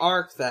little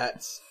arc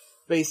that's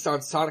based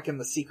on Sonic and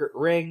the Secret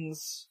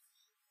Rings.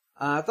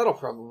 That'll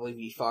probably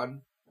be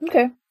fun.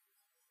 Okay.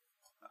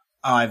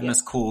 Oh, I've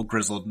missed cool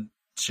grizzled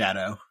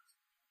Shadow.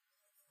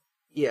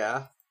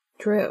 Yeah.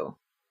 True.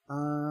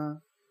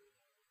 Alright.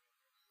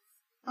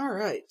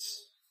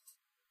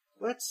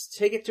 Let's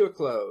take it to a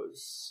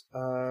close.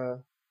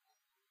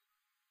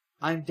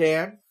 I'm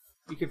Dan.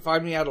 You can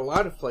find me at a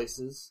lot of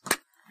places.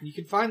 You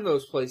can find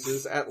those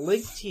places at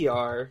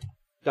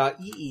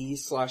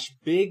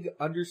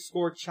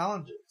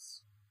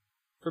linktr.ee/big_challenges.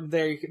 From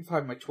there you can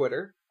find my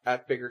Twitter,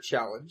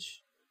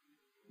 @BiggerChallenge.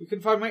 You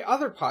can find my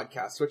other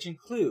podcasts, which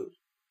include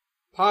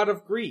Pod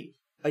of Greed,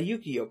 a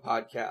Yu-Gi-Oh!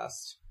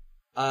 Podcast.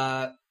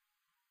 Our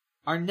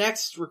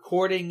next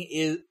recording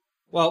is,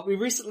 we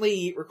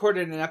recently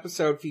recorded an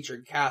episode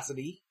featuring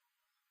Cassidy.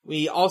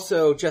 We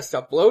also just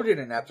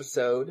uploaded an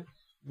episode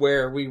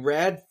where we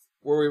read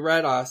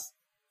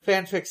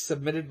fanfics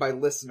submitted by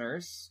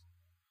listeners.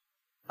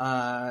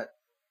 Coming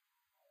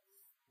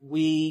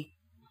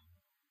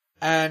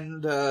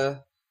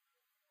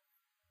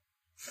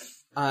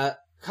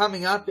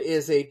up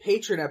is a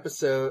patron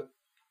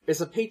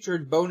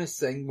bonus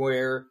thing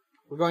where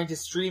we're going to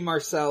stream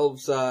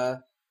ourselves,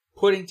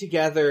 putting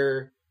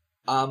together,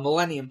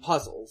 Millennium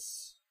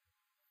Puzzles.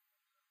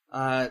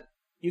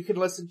 You can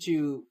listen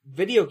to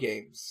Video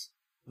Games,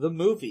 the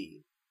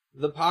movie,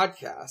 the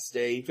podcast,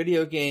 a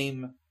video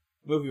game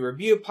movie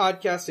review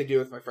podcast I do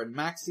with my friend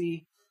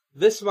Maxie.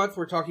 This month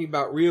we're talking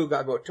about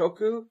Ryuga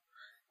Gotoku,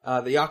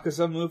 the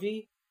Yakuza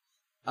movie.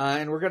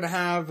 And we're gonna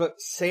have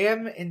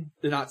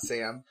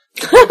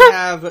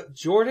have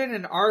Jordan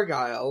and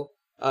Argyle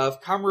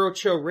of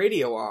Kamurocho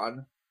Radio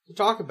on to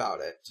talk about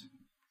it.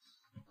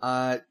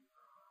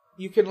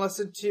 You can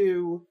listen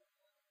to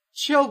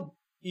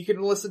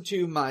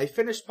my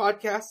finished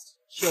podcast,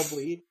 Chill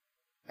Bleed,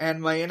 and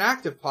my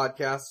inactive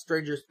podcast,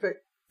 Strangers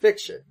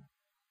Fiction.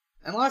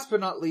 And last but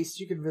not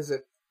least, you can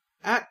visit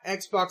at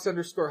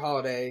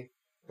Xbox_holiday,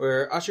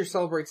 where Usher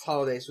celebrates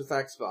holidays with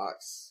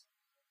Xbox.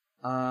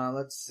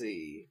 Let's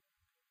see.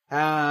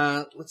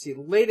 The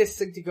latest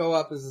thing to go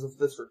up as of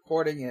this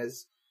recording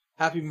is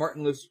Happy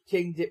Martin Luther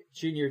King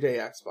Jr. Day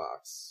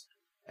Xbox.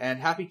 And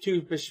Happy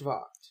Tu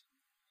B'Shvat.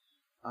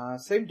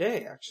 Same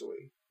day,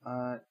 actually.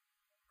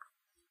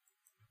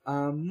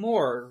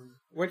 More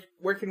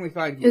Where can we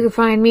find you? You can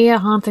find me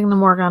at Haunting the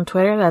Morgue on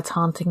Twitter. That's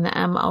Haunting the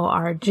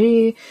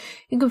M-O-R-G.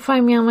 You can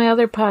find me on my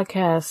other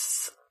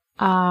podcasts.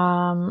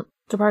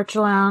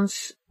 Departure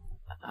Lounge,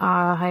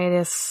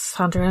 Hiatus,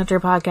 Hunter x Hunter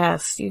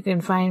podcast. You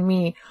can find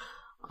me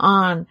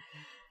on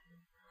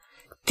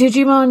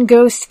Digimon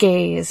Ghost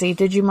Gaze, a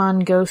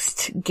Digimon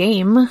Ghost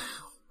game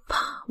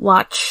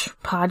watch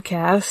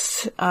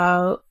podcast.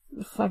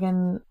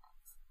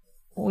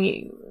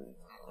 We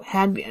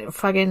had a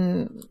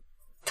fucking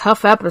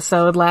tough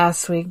episode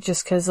last week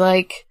just cause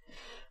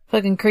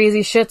fucking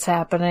crazy shit's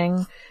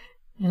happening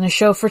in a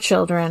show for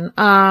children.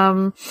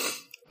 And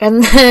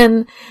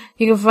then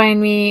you can find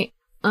me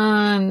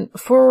on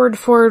Forward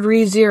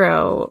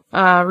ReZero,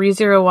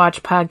 ReZero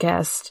Watch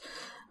podcast.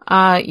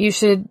 You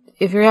should,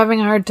 if you're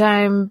having a hard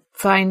time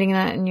finding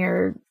that in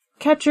your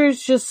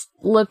catchers, just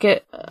look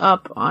it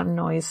up on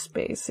Noise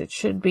Space. It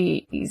should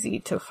be easy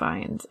to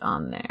find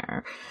on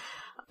there.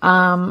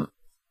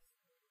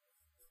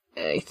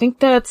 I think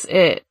that's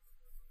it.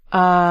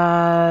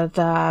 Devin,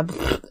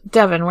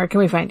 where can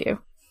we find you?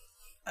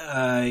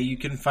 You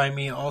can find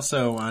me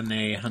also on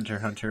a Hunter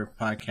x Hunter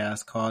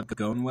podcast called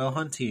Going Well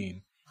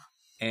Hunting.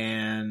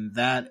 And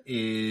that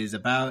is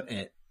about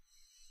it.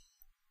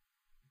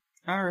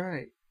 All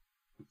right.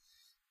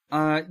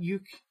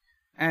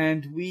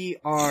 And we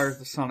are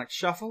the Sonic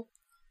Shuffle.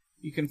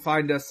 You can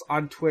find us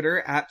on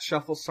Twitter at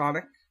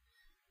ShuffleSonic.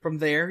 From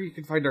there, you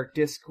can find our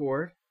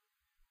Discord.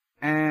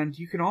 And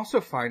you can also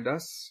find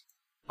us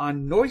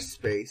on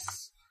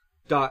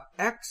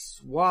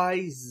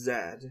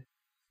Noisespace.xyz.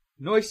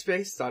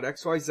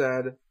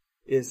 Noisespace.xyz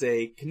is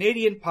a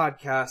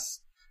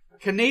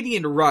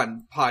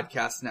Canadian-run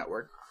podcast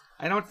network.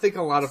 I don't think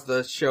a lot of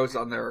the shows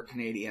on there are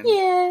Canadian.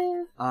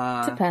 Yeah,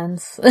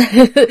 depends.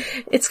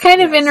 It's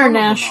kind of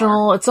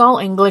international. It's all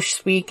English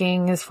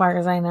speaking, as far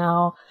as I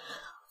know.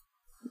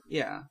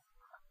 Yeah.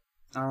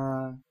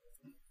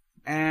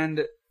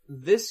 And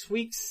this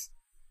week's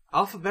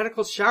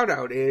alphabetical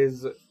shout-out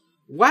is,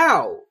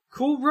 wow,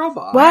 Cool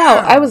Robot. Wow,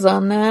 I was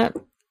on that.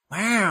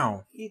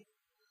 Wow.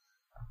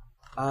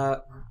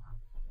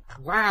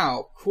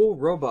 Wow, Cool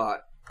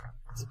Robot.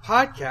 It's a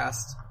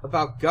podcast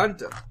about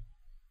Gundam.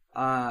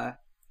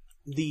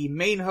 The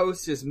main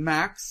host is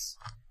Max,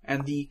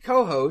 and the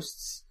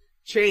co-hosts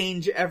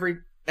change every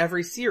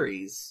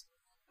series.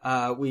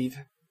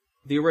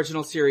 The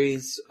original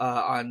series,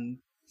 on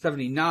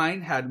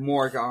 79 had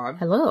Morgon.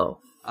 Hello.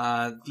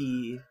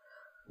 The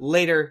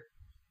later,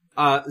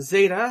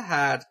 Zeta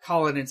had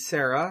Colin and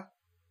Sarah.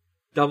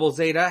 Double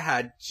Zeta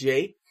had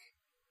Jake.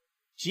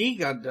 G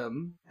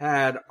Gundam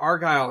had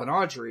Argyle and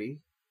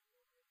Audrey.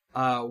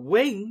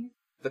 Wing,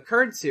 the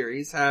current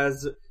series,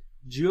 has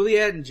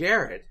Juliet and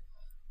Jared.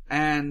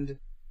 And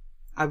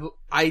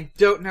I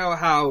don't know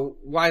how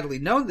widely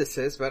known this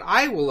is, but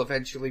I will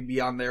eventually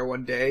be on there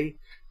one day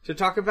to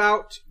talk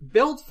about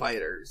Build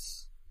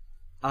Fighters.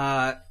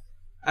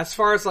 As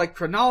far as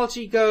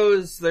chronology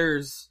goes,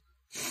 they're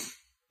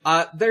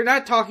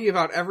not talking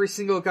about every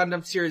single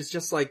Gundam series,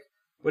 just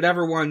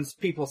whatever ones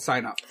people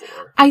sign up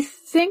for. I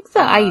think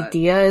the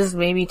idea is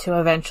maybe to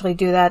eventually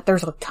do that.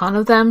 There's a ton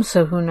of them,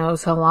 so who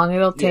knows how long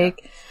it'll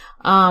take.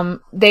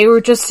 They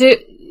were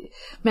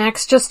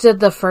Max just did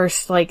the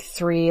first 3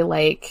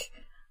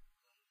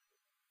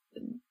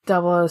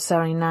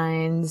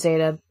 0079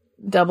 Zeta,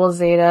 Double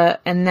Zeta,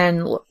 and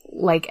then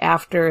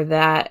after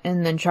that,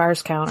 and then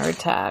Char's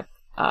Counterattack,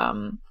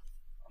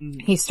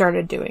 he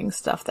started doing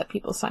stuff that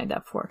people signed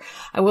up for.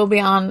 I will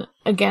be on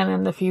again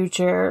in the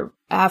future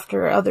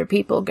after other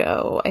people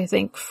go, I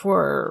think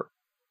I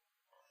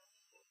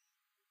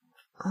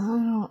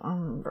don't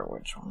remember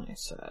which one I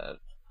said.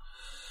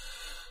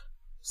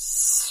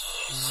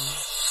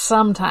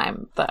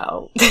 Sometime,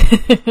 though.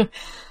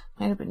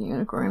 Might have been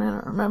Unicorn, I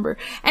don't remember.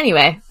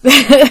 Anyway,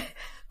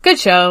 good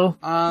show.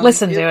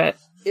 Listen to it.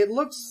 It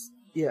looks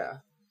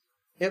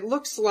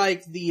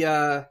like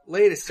the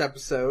latest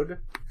episode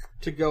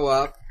to go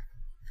up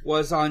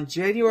was on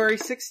January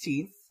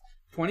 16th,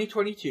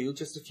 2022,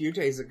 just a few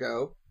days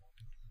ago.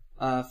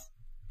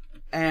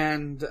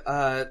 And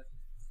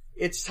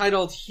it's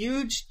titled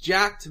Huge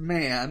Jacked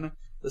Man,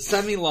 the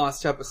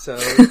semi-lost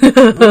episode.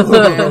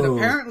 And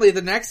apparently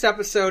the next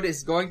episode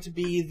is going to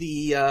be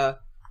the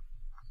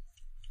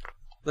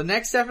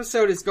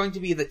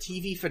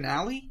TV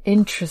finale.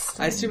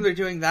 Interesting. I assume they're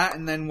doing that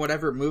and then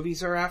whatever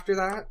movies are after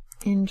that.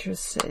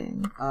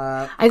 Interesting.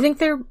 I think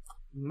there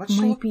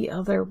might be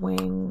other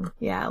Wing,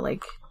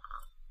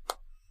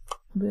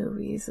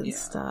 movies and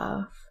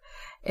stuff.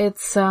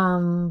 It's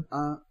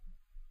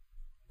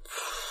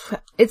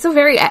it's a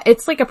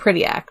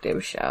pretty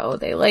active show.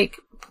 They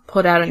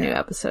put out a new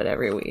episode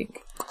every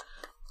week.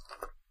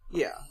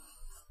 Yeah.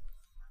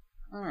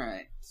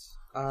 Alright.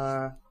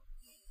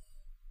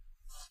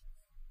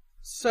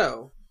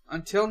 So,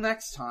 until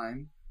next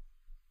time,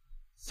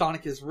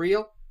 Sonic is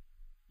real,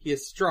 he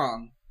is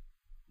strong,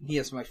 and he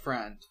is my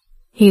friend.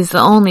 He's the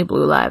only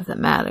Blue Live that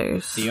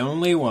matters. The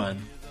only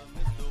one.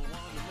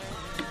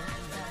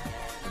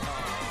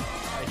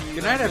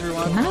 Good night,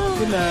 everyone. Good night.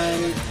 Good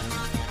night.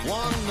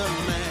 Wonder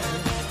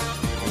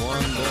Man,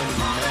 wonder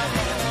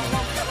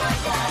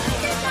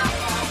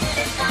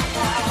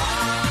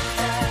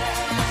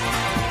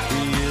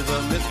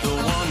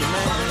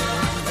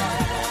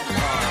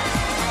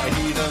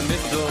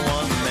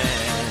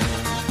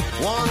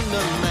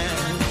Wonder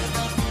Man,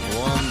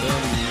 Wonder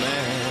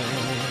Man.